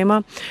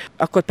probléma,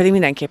 akkor pedig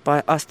mindenképp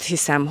azt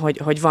hiszem,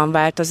 hogy van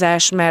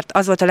változás, mert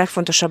az volt a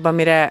legfontosabb,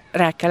 amire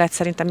rá kellett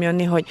szerintem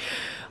jönni, hogy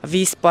a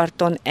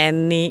vízparton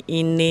enni,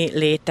 inni,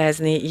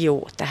 létezni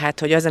jó. Tehát,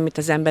 hogy az, amit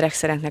az emberek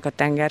szeretnek a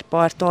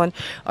tengerparton,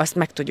 azt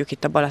meg tudjuk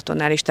itt a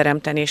Balatonnál is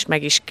teremteni, és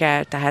meg is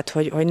kell. Tehát,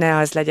 hogy ne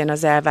az legyen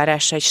az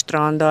elvárás egy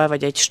stranddal,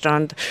 vagy egy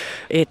strand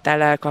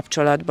étellel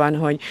kapcsolatban,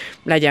 hogy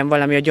legyen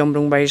valami a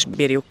gyomrunkba, és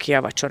bírjuk ki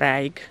a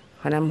vacsoráig,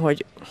 hanem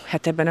hogy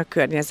hát ebben a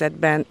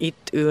környezetben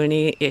itt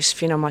ülni, és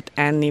finomat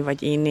enni,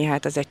 vagy inni,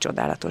 hát ez egy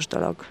csodálatos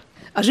dolog.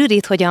 A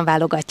zsűrit hogyan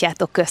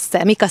válogatjátok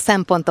össze? Mik a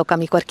szempontok,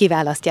 amikor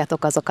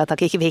kiválasztjátok azokat,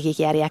 akik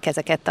végigjárják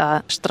ezeket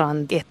a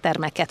strand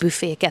éttermeket,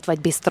 büféket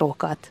vagy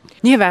bisztrókat?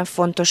 Nyilván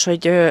fontos,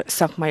 hogy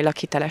szakmailag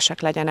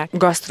hitelesek legyenek.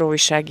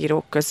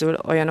 Gasztroújságírók közül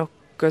olyanok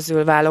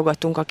közül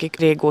válogatunk, akik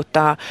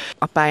régóta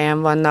a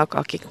pályán vannak,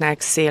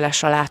 akiknek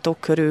széles a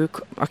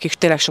látókörük, akik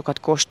tényleg sokat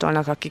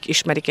kóstolnak, akik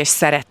ismerik és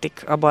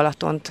szeretik a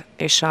Balatont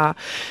és a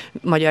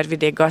magyar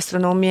vidék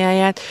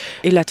gasztronómiáját,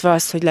 illetve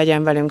az, hogy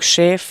legyen velünk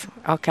séf,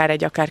 akár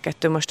egy, akár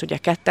kettő, most ugye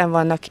ketten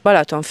vannak.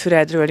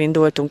 Balatonfüredről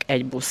indultunk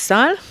egy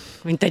busszal,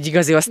 mint egy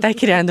igazi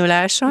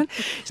osztálykiránduláson.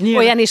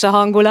 Olyan is a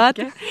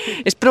hangulat.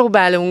 És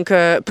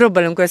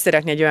próbálunk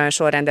összerakni egy olyan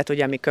sorrendet,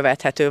 ugye, ami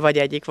követhető vagy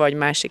egyik, vagy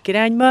másik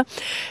irányba,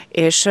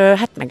 és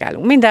hát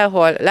megállunk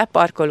mindenhol,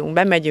 leparkolunk,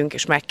 bemegyünk,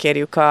 és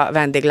megkérjük a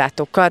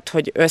vendéglátókat,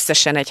 hogy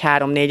összesen egy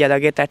 3-4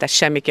 adag ételt, tehát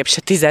semmiképp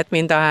se 10,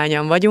 mint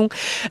ahányan vagyunk,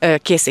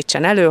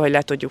 készítsen elő, hogy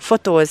le tudjuk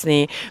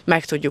fotózni,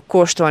 meg tudjuk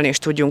kóstolni, és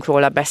tudjunk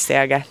róla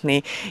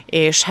beszélgetni.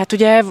 És hát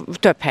ugye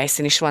több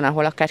helyszín is van,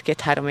 ahol akár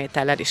 2-3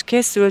 étellel is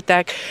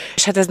készültek,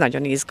 és hát ez nagyon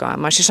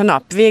izgalmas. És a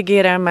nap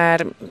végére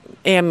már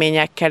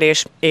élményekkel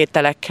és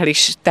ételekkel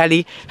is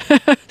teli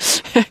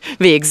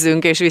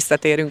végzünk, és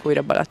visszatérünk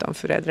újra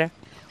Balatonfüredre.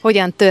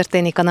 Hogyan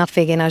történik a nap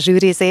végén a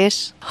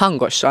zsűrizés?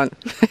 Hangosan.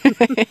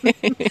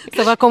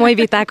 Szóval komoly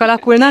viták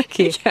alakulnak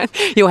ki? Igen.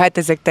 Jó, hát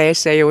ezek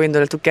teljesen jó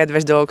indulatú,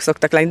 kedves dolgok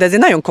szoktak lenni, de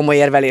azért nagyon komoly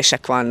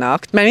érvelések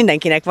vannak, mert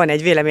mindenkinek van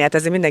egy vélemény, hát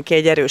azért mindenki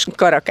egy erős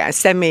karakán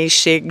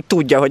személyiség,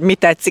 tudja, hogy mi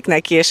tetszik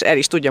neki, és el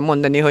is tudja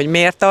mondani, hogy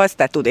miért az,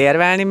 tehát tud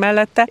érvelni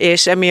mellette,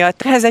 és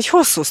emiatt ez egy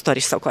hosszú sztori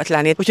szokott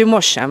lenni, úgyhogy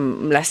most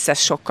sem lesz ez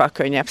sokkal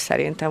könnyebb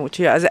szerintem,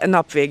 úgyhogy az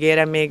nap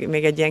végére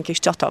még egy ilyen kis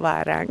csata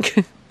vár ránk.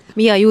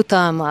 Mi a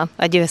jutalma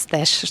a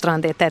győztes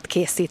strandételt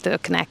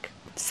készítőknek?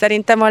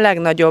 Szerintem a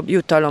legnagyobb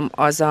jutalom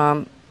az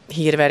a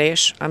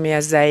hírverés, ami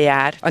ezzel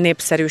jár. A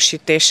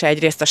népszerűsítése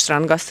egyrészt a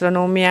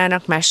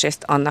strandgasztronómiának,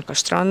 másrészt annak a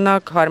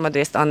strandnak,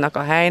 harmadrészt annak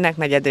a helynek,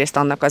 negyedrészt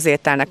annak az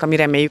ételnek, ami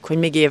reméljük, hogy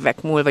még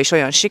évek múlva is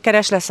olyan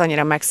sikeres lesz,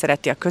 annyira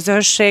megszereti a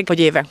közönség, hogy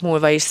évek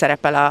múlva is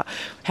szerepel a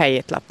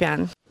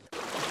helyétlapján.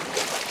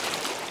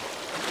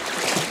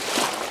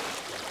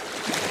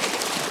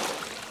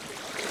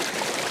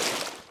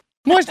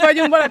 Most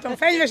vagyunk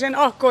Balatonfenyvesen,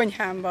 a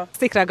konyhámba.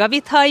 Szikra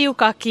Gabit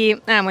halljuk,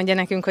 aki elmondja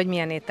nekünk, hogy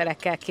milyen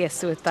ételekkel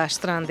készült a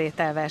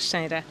strandétel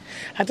versenyre.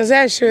 Hát az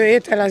első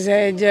étel az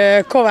egy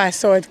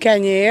kovászolt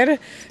kenyér,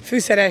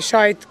 fűszeres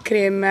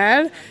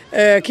sajtkrémmel,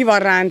 ki van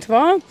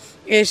rántva,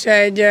 és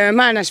egy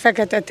málnás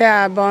fekete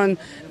teában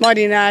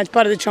marinált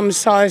paradicsom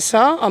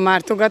szalsza, a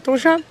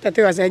mártogatósa, tehát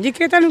ő az egyik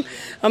ételünk.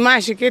 A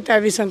másik étel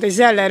viszont egy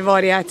zeller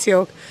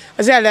variációk.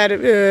 A zeller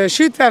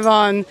sütve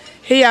van,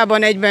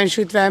 héjában egyben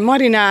sütve,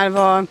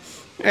 marinálva,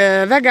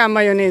 vegán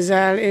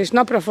majonézzel és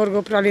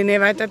napraforgó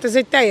pralinével, tehát ez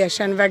egy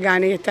teljesen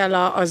vegán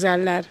étel a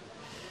zeller.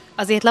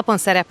 Az étlapon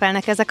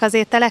szerepelnek ezek az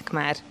ételek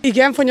már?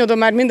 Igen, Fonyodon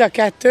már mind a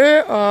kettő.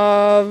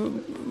 A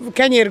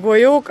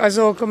kenyérgolyók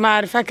azok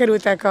már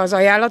felkerültek az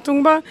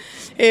ajánlatunkba,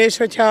 és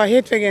hogyha a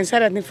hétvégén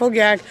szeretni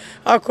fogják,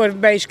 akkor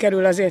be is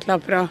kerül az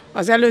étlapra.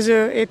 Az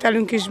előző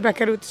ételünk is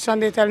bekerült,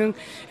 strandételünk,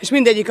 és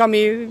mindegyik,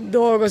 ami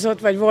dolgozott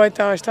vagy volt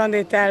a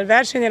strandétel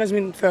versenyen, az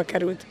mind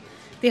fölkerült.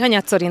 Ti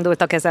hanyatszor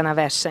indultak ezen a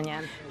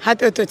versenyen?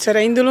 Hát 5-szörre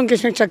indulunk,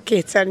 és még csak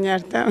 2-szer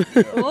nyertem.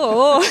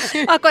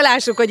 Akkor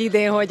lássuk, hogy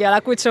idén hogy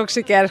alakult, sok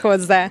siker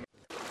hozzá.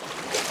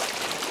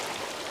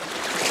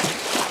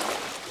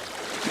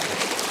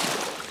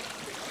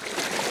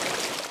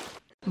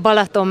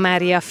 Balaton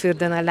Mária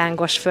fürdőn a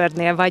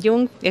Lángosföldnél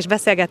vagyunk, és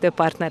beszélgető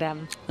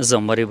partnerem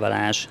Zombori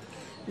Balázs.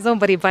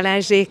 Zombori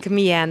Balázsék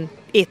milyen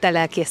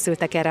étellel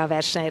készültek erre a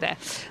versenyre?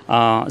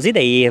 Az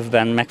idei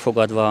évben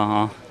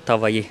megfogadva a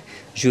tavalyi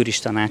zsűris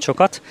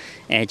tanácsokat,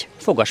 egy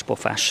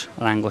fogaspofás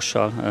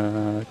lángossal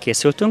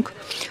készültünk,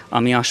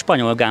 ami a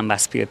spanyol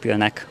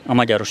gambászpilpilnek a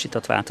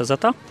magyarosított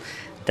változata,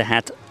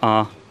 tehát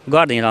a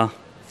garnéla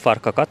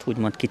farkakat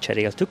úgymond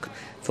kicseréltük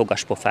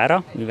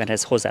fogaspofára, mivel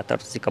ez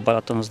hozzátartozik a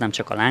Balatonhoz, nem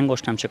csak a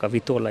lángos, nem csak a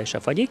vitorla és a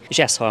fagyi, és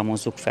ezt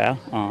halmozzuk fel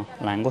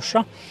a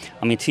lángosra,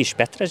 amit friss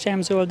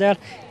petrezselyemzölddel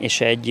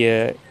és egy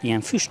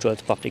ilyen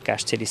füstölt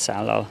paprikás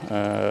ciliszállal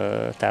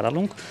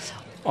tálalunk,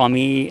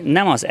 ami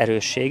nem az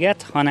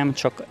erősséget, hanem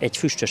csak egy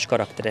füstös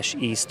karakteres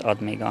ízt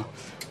ad még a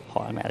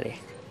hal mellé.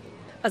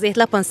 Az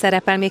étlapon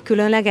szerepel még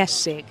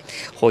különlegesség?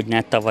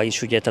 Hogyne, tavaly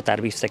is ugye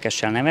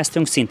tatárbisztekessel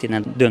neveztünk, szintén a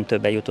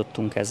döntőbe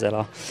jutottunk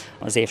ezzel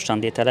az Év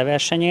Strandétele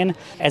versenyén.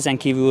 Ezen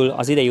kívül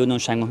az idei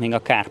újdonságunk még a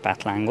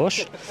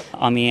kárpátlángos,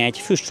 ami egy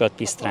füstölt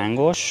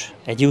pisztrángos,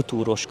 egy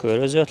jutúros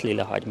körözött,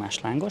 lilahagymás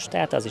lángos,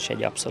 tehát az is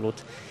egy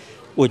abszolút,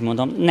 úgy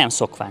mondom, nem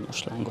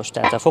szokványos lángos.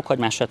 Tehát a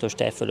fokhagymás satos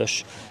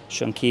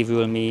tejfölösön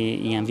kívül mi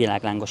ilyen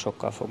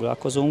világlángosokkal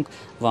foglalkozunk,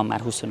 van már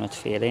 25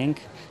 félénk,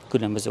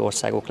 különböző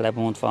országok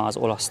lebontva, az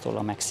olasztól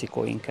a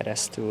mexikóin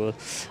keresztül,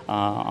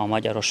 a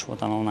magyaros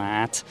vonalon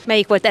át.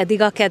 Melyik volt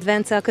eddig a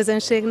kedvence a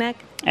közönségnek?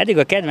 Eddig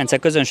a kedvence a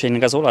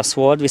közönségnek az olasz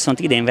volt, viszont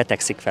idén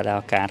vetekszik vele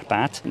a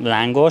kárpát,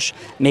 lángos.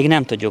 Még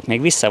nem tudjuk,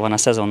 még vissza van a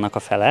szezonnak a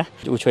fele,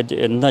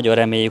 úgyhogy nagyon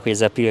reméljük, hogy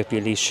ez a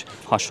pilpil is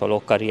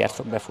hasonló karriert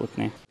fog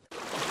befutni.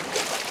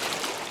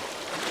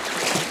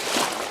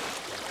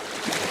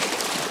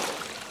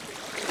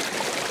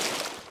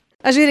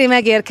 A zsűri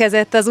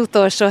megérkezett az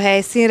utolsó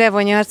helyszínre,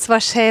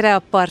 Vonyarcvashelyre,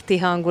 a Parti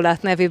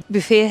Hangulat nevű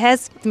büféhez.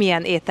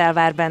 Milyen étel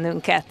vár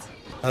bennünket?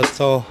 Ezt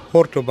a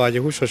hortobágyi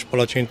húsos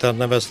palacsintát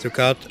neveztük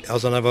át,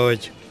 az a neve,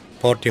 hogy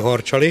parti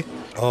harcsali.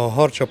 A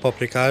harcsa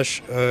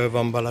paprikás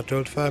van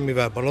beletöltve,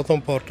 mivel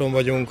Balatonparton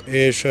vagyunk,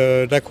 és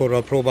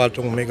dekorral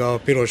próbáltunk még a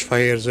piros,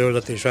 fehér,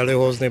 zöldet is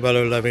előhozni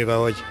belőle, mivel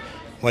hogy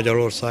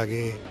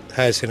magyarországi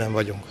helyszínen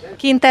vagyunk.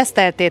 Kint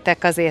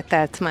teszteltétek az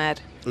ételt már?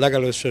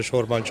 Legelőször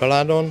sorban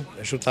családon,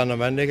 és utána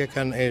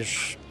vendégeken,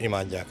 és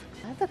imádják.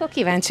 Hát akkor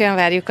kíváncsian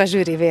várjuk a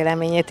zsűri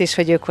véleményét is,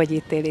 hogy ők hogy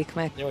ítélik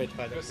meg. Jó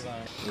étvágyat!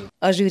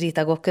 A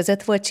zsűritagok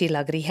között volt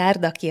Csillag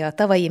Richárd, aki a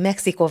tavalyi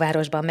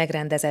Mexikóvárosban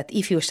megrendezett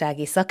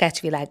ifjúsági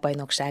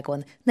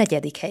szakácsvilágbajnokságon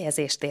 4.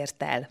 helyezést ért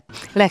el.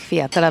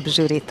 Legfiatalabb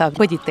zsűritag,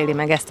 hogy ítéli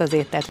meg ezt az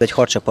ételt? Egy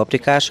harcsa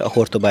paprikás a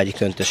hortobágyi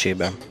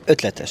köntösében.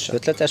 Ötletes,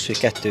 hogy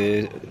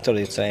 2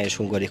 tradicionális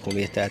hungarikum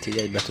ételt így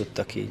egybe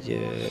tudtak így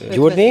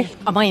gyúrni.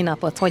 A mai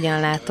napot hogyan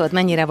látod?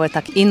 Mennyire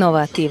voltak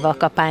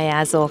innovatívak a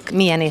pályázók?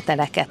 Milyen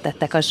ételeket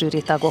tettek a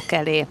zsűritagok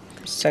elé?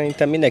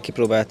 Szerintem mindenki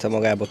próbálta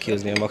magába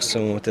kihozni a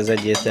maximumot, ez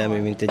egyértelmű,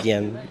 mint egy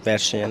ilyen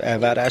versenyen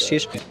elvárás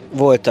is.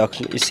 Voltak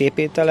szép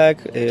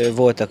ételek,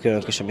 voltak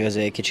olyanok is, ami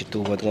azért egy kicsit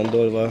túl volt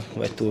gondolva,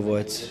 vagy túl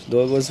volt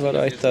dolgozva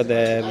rajta,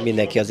 de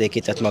mindenki azért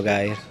kitett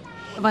magáért.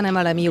 Van-e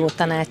valami jó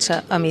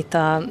tanácsa, amit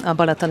a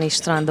balatoni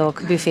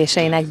strandok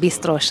büféseinek,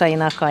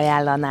 bisztrósainak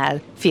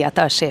ajánlanál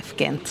fiatal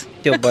séfként?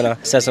 Jobban a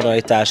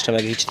szezonalitásra,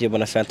 meg kicsit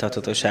jobban a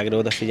fenntarthatóságra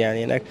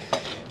odafigyelnének,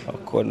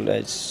 akkor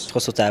egy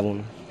hosszú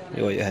távon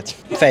jól jöhet.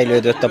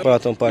 Fejlődött a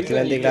balatonparti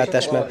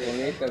vendéglátás, mert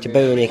ha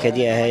beülnék egy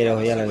ilyen helyre,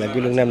 ahol jelenleg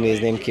ülünk, nem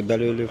nézném ki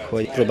belőlük,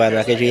 hogy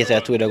próbálnák egy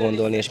ételt újra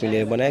gondolni és minél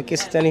jobban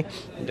elkészíteni,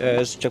 de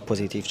ez csak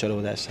pozitív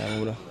csalódás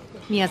számomra.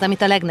 Mi az,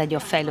 amit a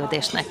legnagyobb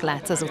fejlődésnek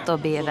látsz az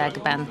utóbbi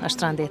években a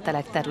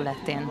strandételek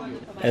területén?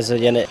 Ez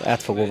ugyan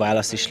átfogó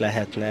válasz is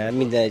lehetne.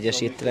 Minden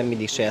egyes étterem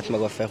mindig saját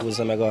maga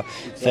felhúzza meg a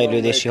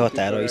fejlődési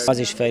határa is. Az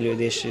is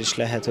fejlődés is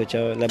lehet,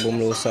 hogyha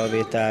lebomló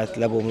szalvétát,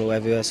 lebomló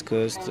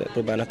evőeszközt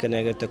próbálnak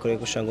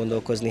energiatakarékosan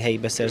gondolkozni, helyi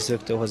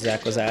beszerzőktől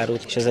hozzák az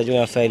árut, és ez egy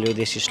olyan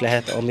fejlődés is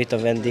lehet, amit a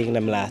vendég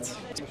nem lát,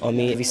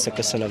 ami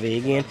visszaköszön a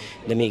végén,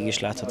 de mégis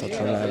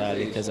láthatatlanná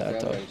válik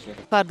ezáltal.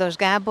 Kardos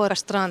Gábor, a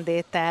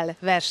strandétel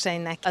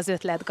versenynek az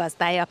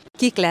ötletgazdája.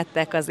 Kik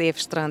lettek az év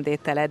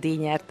strandétele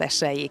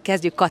díjnyertesei?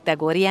 Kezdjük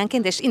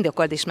kategóriánként, és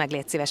indokold is meg,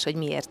 légy szíves, hogy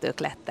miért ők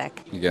lettek.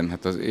 Igen,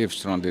 hát az év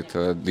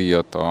strandétele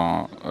díjat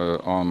a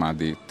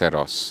Almádi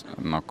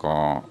terasznak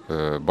a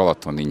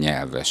balatoni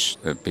nyelves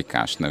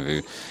pikáns nevű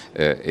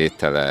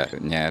étele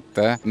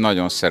nyerte.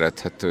 Nagyon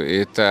szerethető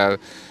étel,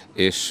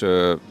 és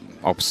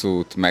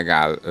abszolút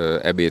megáll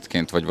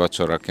ebédként vagy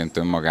vacsoraként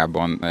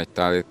önmagában egy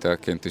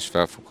tálételként is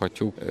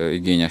felfoghatjuk,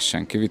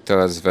 igényesen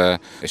kivitelezve,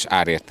 és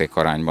árérték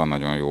arányban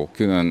nagyon jó.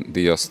 Külön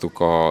díjaztuk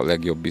a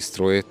legjobb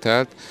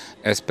bisztróételt,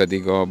 ez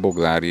pedig a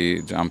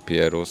Boglári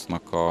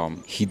Giampierosnak a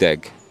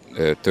hideg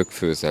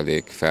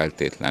tökfőzelék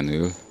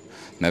feltétlenül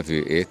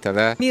nevű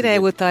étele. Mire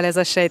utal ez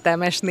a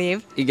sejtelmes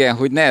név? Igen,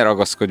 hogy ne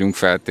ragaszkodjunk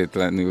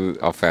feltétlenül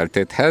a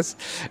feltéthez,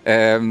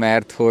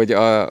 mert hogy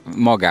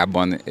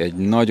magában egy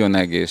nagyon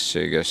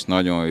egészséges,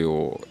 nagyon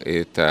jó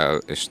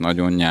étel, és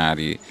nagyon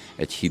nyári,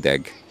 egy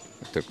hideg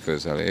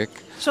tökfőzelék.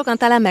 Sokan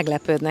talán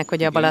meglepődnek,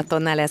 hogy a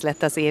Balatonnál ez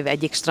lett az év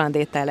egyik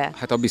strandétele.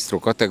 Hát a bisztró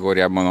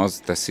kategóriában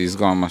az teszi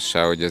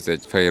izgalmassá, hogy ez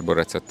egy fehérbor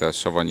recepttel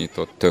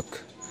savanyított tök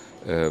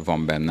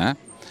van benne,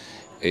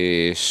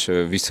 és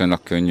viszonylag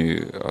könnyű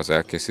az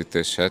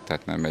elkészítése,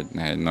 tehát nem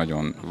egy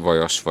nagyon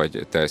vajas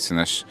vagy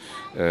tejszínes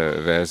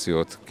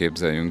verziót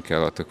képzeljünk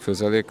el a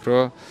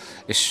tökfőzelékről,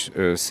 és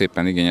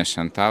szépen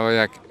igényesen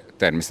tálalják.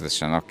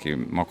 Természetesen, aki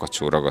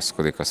makacsul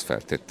ragaszkodik, az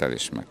feltéttel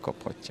is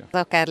megkaphatja.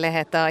 Akár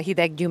lehet a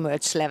hideg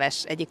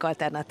gyümölcsleves egyik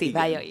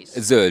alternatívája is.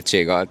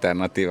 Zöldség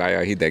alternatívája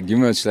a hideg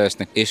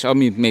gyümölcslevesnek, és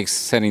ami még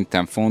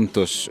szerintem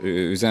fontos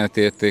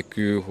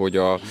üzenetértékű, hogy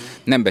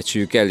nem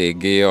becsüljük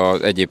eléggé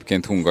az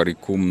egyébként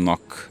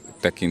hungarikumnak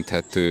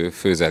tekinthető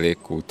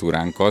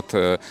főzelékkultúránkat,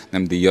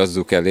 nem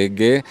díjazzuk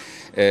eléggé.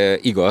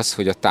 Igaz,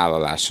 hogy a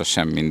tálalása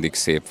sem mindig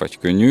szép vagy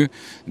könnyű,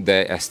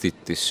 de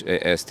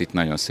ezt itt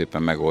nagyon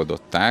szépen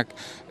megoldották,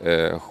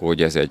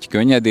 hogy ez egy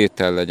könnyed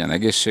étel legyen,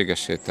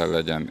 egészséges étel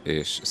legyen,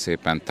 és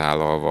szépen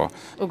tálalva.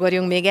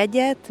 Ugorjunk még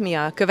egyet, mi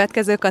a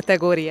következő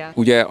kategória?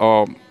 Ugye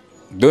a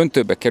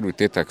döntőbe került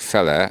ételek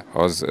fele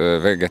az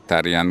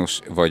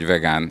vegetáriánus vagy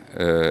vegán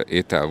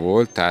étel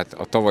volt, tehát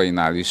a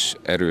tavainál is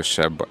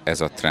erősebb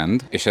ez a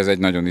trend, és ez egy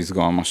nagyon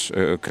izgalmas,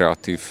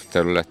 kreatív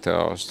területe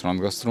a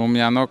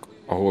strandgasztronómiának,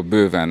 ahol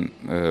bőven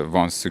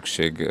van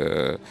szükség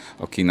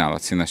a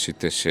kínálat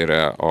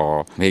színesítésére,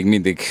 még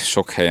mindig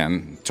sok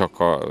helyen csak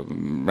a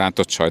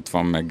rántott sajt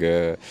van,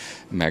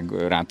 meg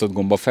rántott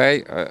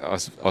gombafej,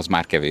 az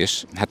már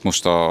kevés. Hát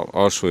most a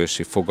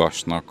alsóősi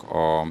fogasnak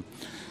a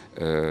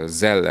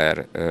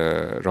zeller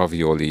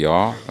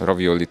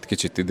raviolit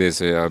kicsit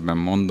idézőjelben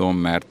mondom,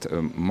 mert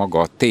maga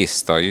a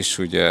tészta is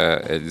ugye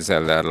egy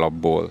zeller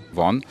labból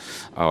van,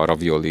 a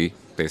ravioli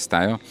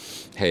tésztája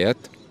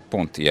helyett.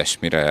 Pont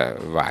ilyesmire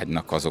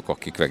vágynak azok,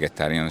 akik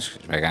vegetáriánus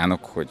és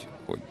vegánok,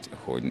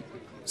 hogy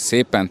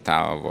szépen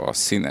tálalva,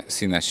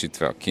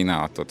 színesítve a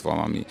kínálatot,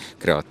 valami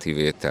kreatív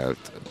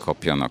ételt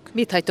kapjanak.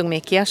 Mit hagytunk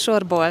még ki a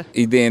sorból?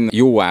 Idén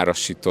jó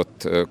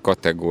árasított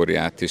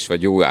kategóriát is,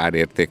 vagy jó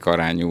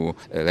árértékarányú,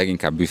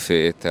 leginkább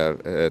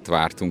büféételt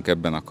vártunk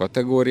ebben a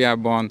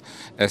kategóriában,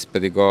 ez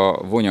pedig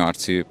a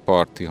vonyarci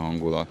parti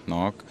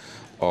hangulatnak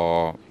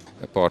a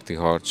parti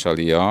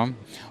harcsalia,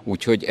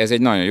 úgyhogy ez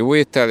egy nagyon jó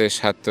étel, és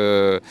hát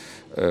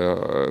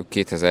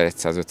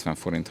 2150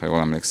 forint, ha jól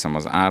emlékszem,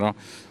 az ára,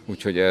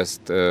 úgyhogy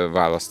ezt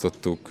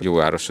választottuk jó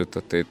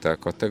árasított étel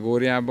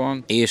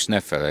kategóriában, és ne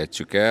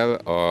felejtsük el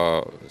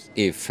az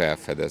év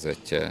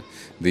felfedezetje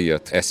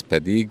díjat, ez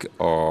pedig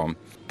a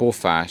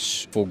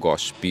pofás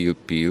fogas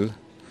pilpil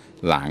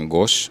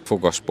lángos,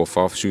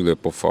 fogaspofa,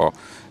 sülőpofa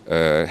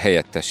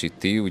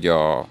helyettesíti, ugye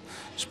a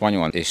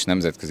spanyol és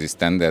nemzetközi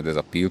standard, ez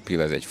a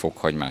pilpil, ez egy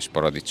fokhagymás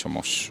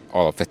paradicsomos,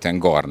 alapvetően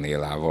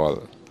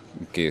garnélával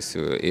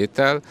készülő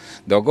étel,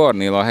 de a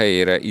garnéla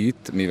helyére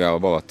itt, mivel a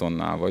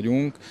Balatonnál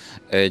vagyunk,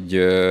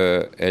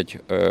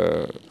 egy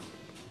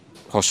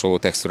hasonló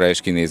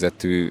textúrális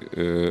kinézetű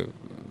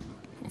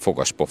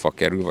fogaspofa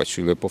kerül, vagy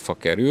sülőpofa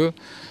kerül,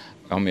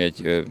 ami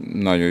egy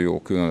nagyon jó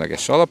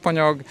különleges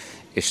alapanyag,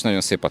 és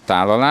nagyon szép a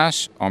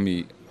tálalás,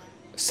 ami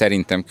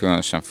szerintem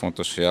különösen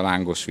fontos, hogy a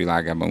lángos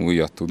világában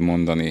újat tud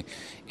mondani,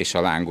 és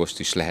a lángost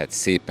is lehet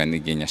szépen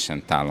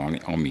igényesen tálalni,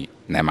 ami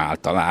nem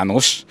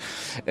általános.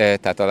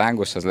 Tehát a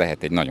lángos az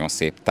lehet egy nagyon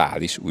szép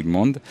tál is,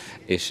 úgymond,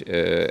 és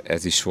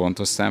ez is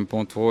fontos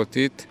szempont volt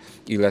itt,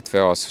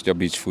 illetve az, hogy a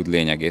beach food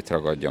lényegét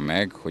ragadja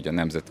meg, hogy a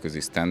nemzetközi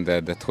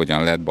standardet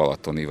hogyan lehet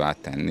balatonivá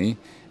tenni,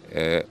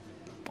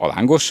 a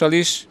lángossal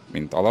is,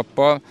 mint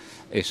alappal,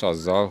 és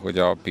azzal, hogy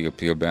a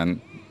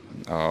pilpilben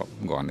a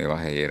garnéla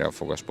helyére a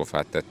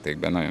fogaspofát tették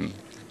be. Nagyon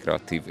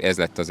kreatív. Ez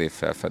lett az év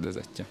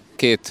felfedezetje.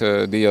 Két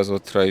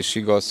díjazottra is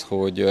igaz,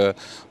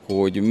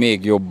 hogy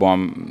még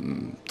jobban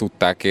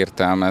tudták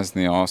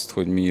értelmezni azt,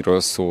 hogy miről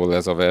szól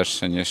ez a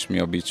verseny, és mi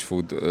a beach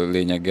food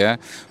lényege,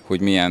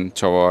 hogy milyen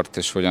csavart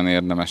és hogyan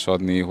érdemes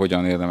adni,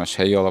 hogyan érdemes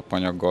helyi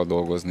alapanyaggal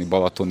dolgozni,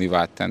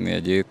 balatonivá tenni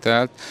egy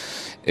ételt,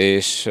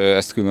 és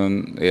ezt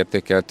külön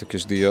értékeltük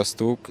és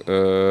díjaztuk,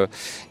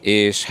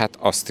 és hát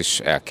azt is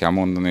el kell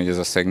mondani, hogy ez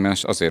a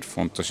szegmens azért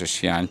fontos és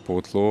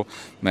hiánypótló,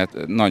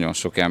 mert nagyon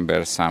sok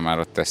ember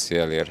számára teszi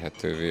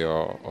elérhetővé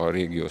a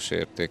régiós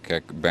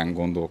értékekben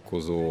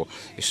gondolkozó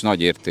és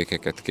nagy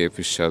értékeket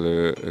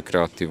képviselő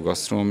kreatív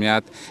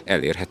gasztronómiát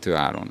elérhető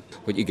áron.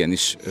 Hogy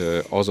igenis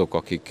azok,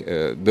 akik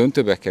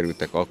döntőbe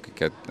kerültek,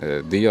 akiket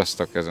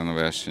díjaztak ezen a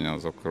versenyen,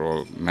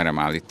 azokról merem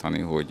állítani,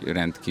 hogy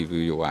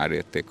rendkívül jó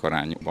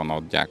árértékarányban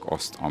adják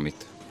azt,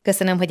 amit.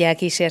 Köszönöm, hogy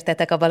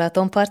elkísértetek a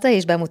Balatonpartra,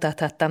 és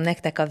bemutathattam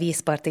nektek a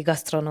vízparti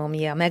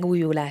gasztronómia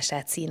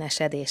megújulását,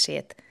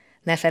 színesedését.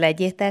 Ne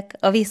feledjétek,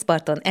 a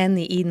vízparton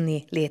enni,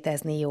 inni,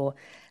 létezni jó.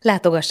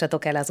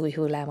 Látogassatok el az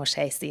újhullámos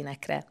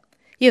helyszínekre.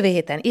 Jövő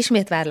héten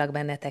ismét várlak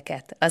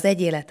benneteket, az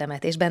Egy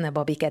életemet és benne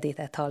Babik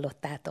Editet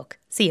hallottátok.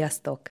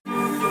 Sziasztok!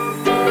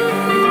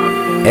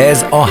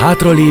 Ez a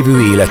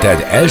hátralévő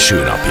életed első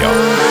napja.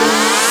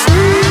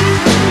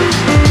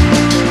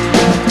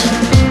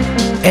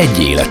 Egy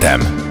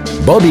életem.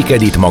 Babik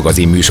Edit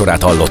magazin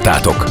műsorát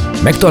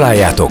hallottátok.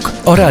 Megtaláljátok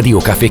a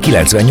rádiókafé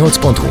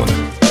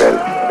 98.hu-n.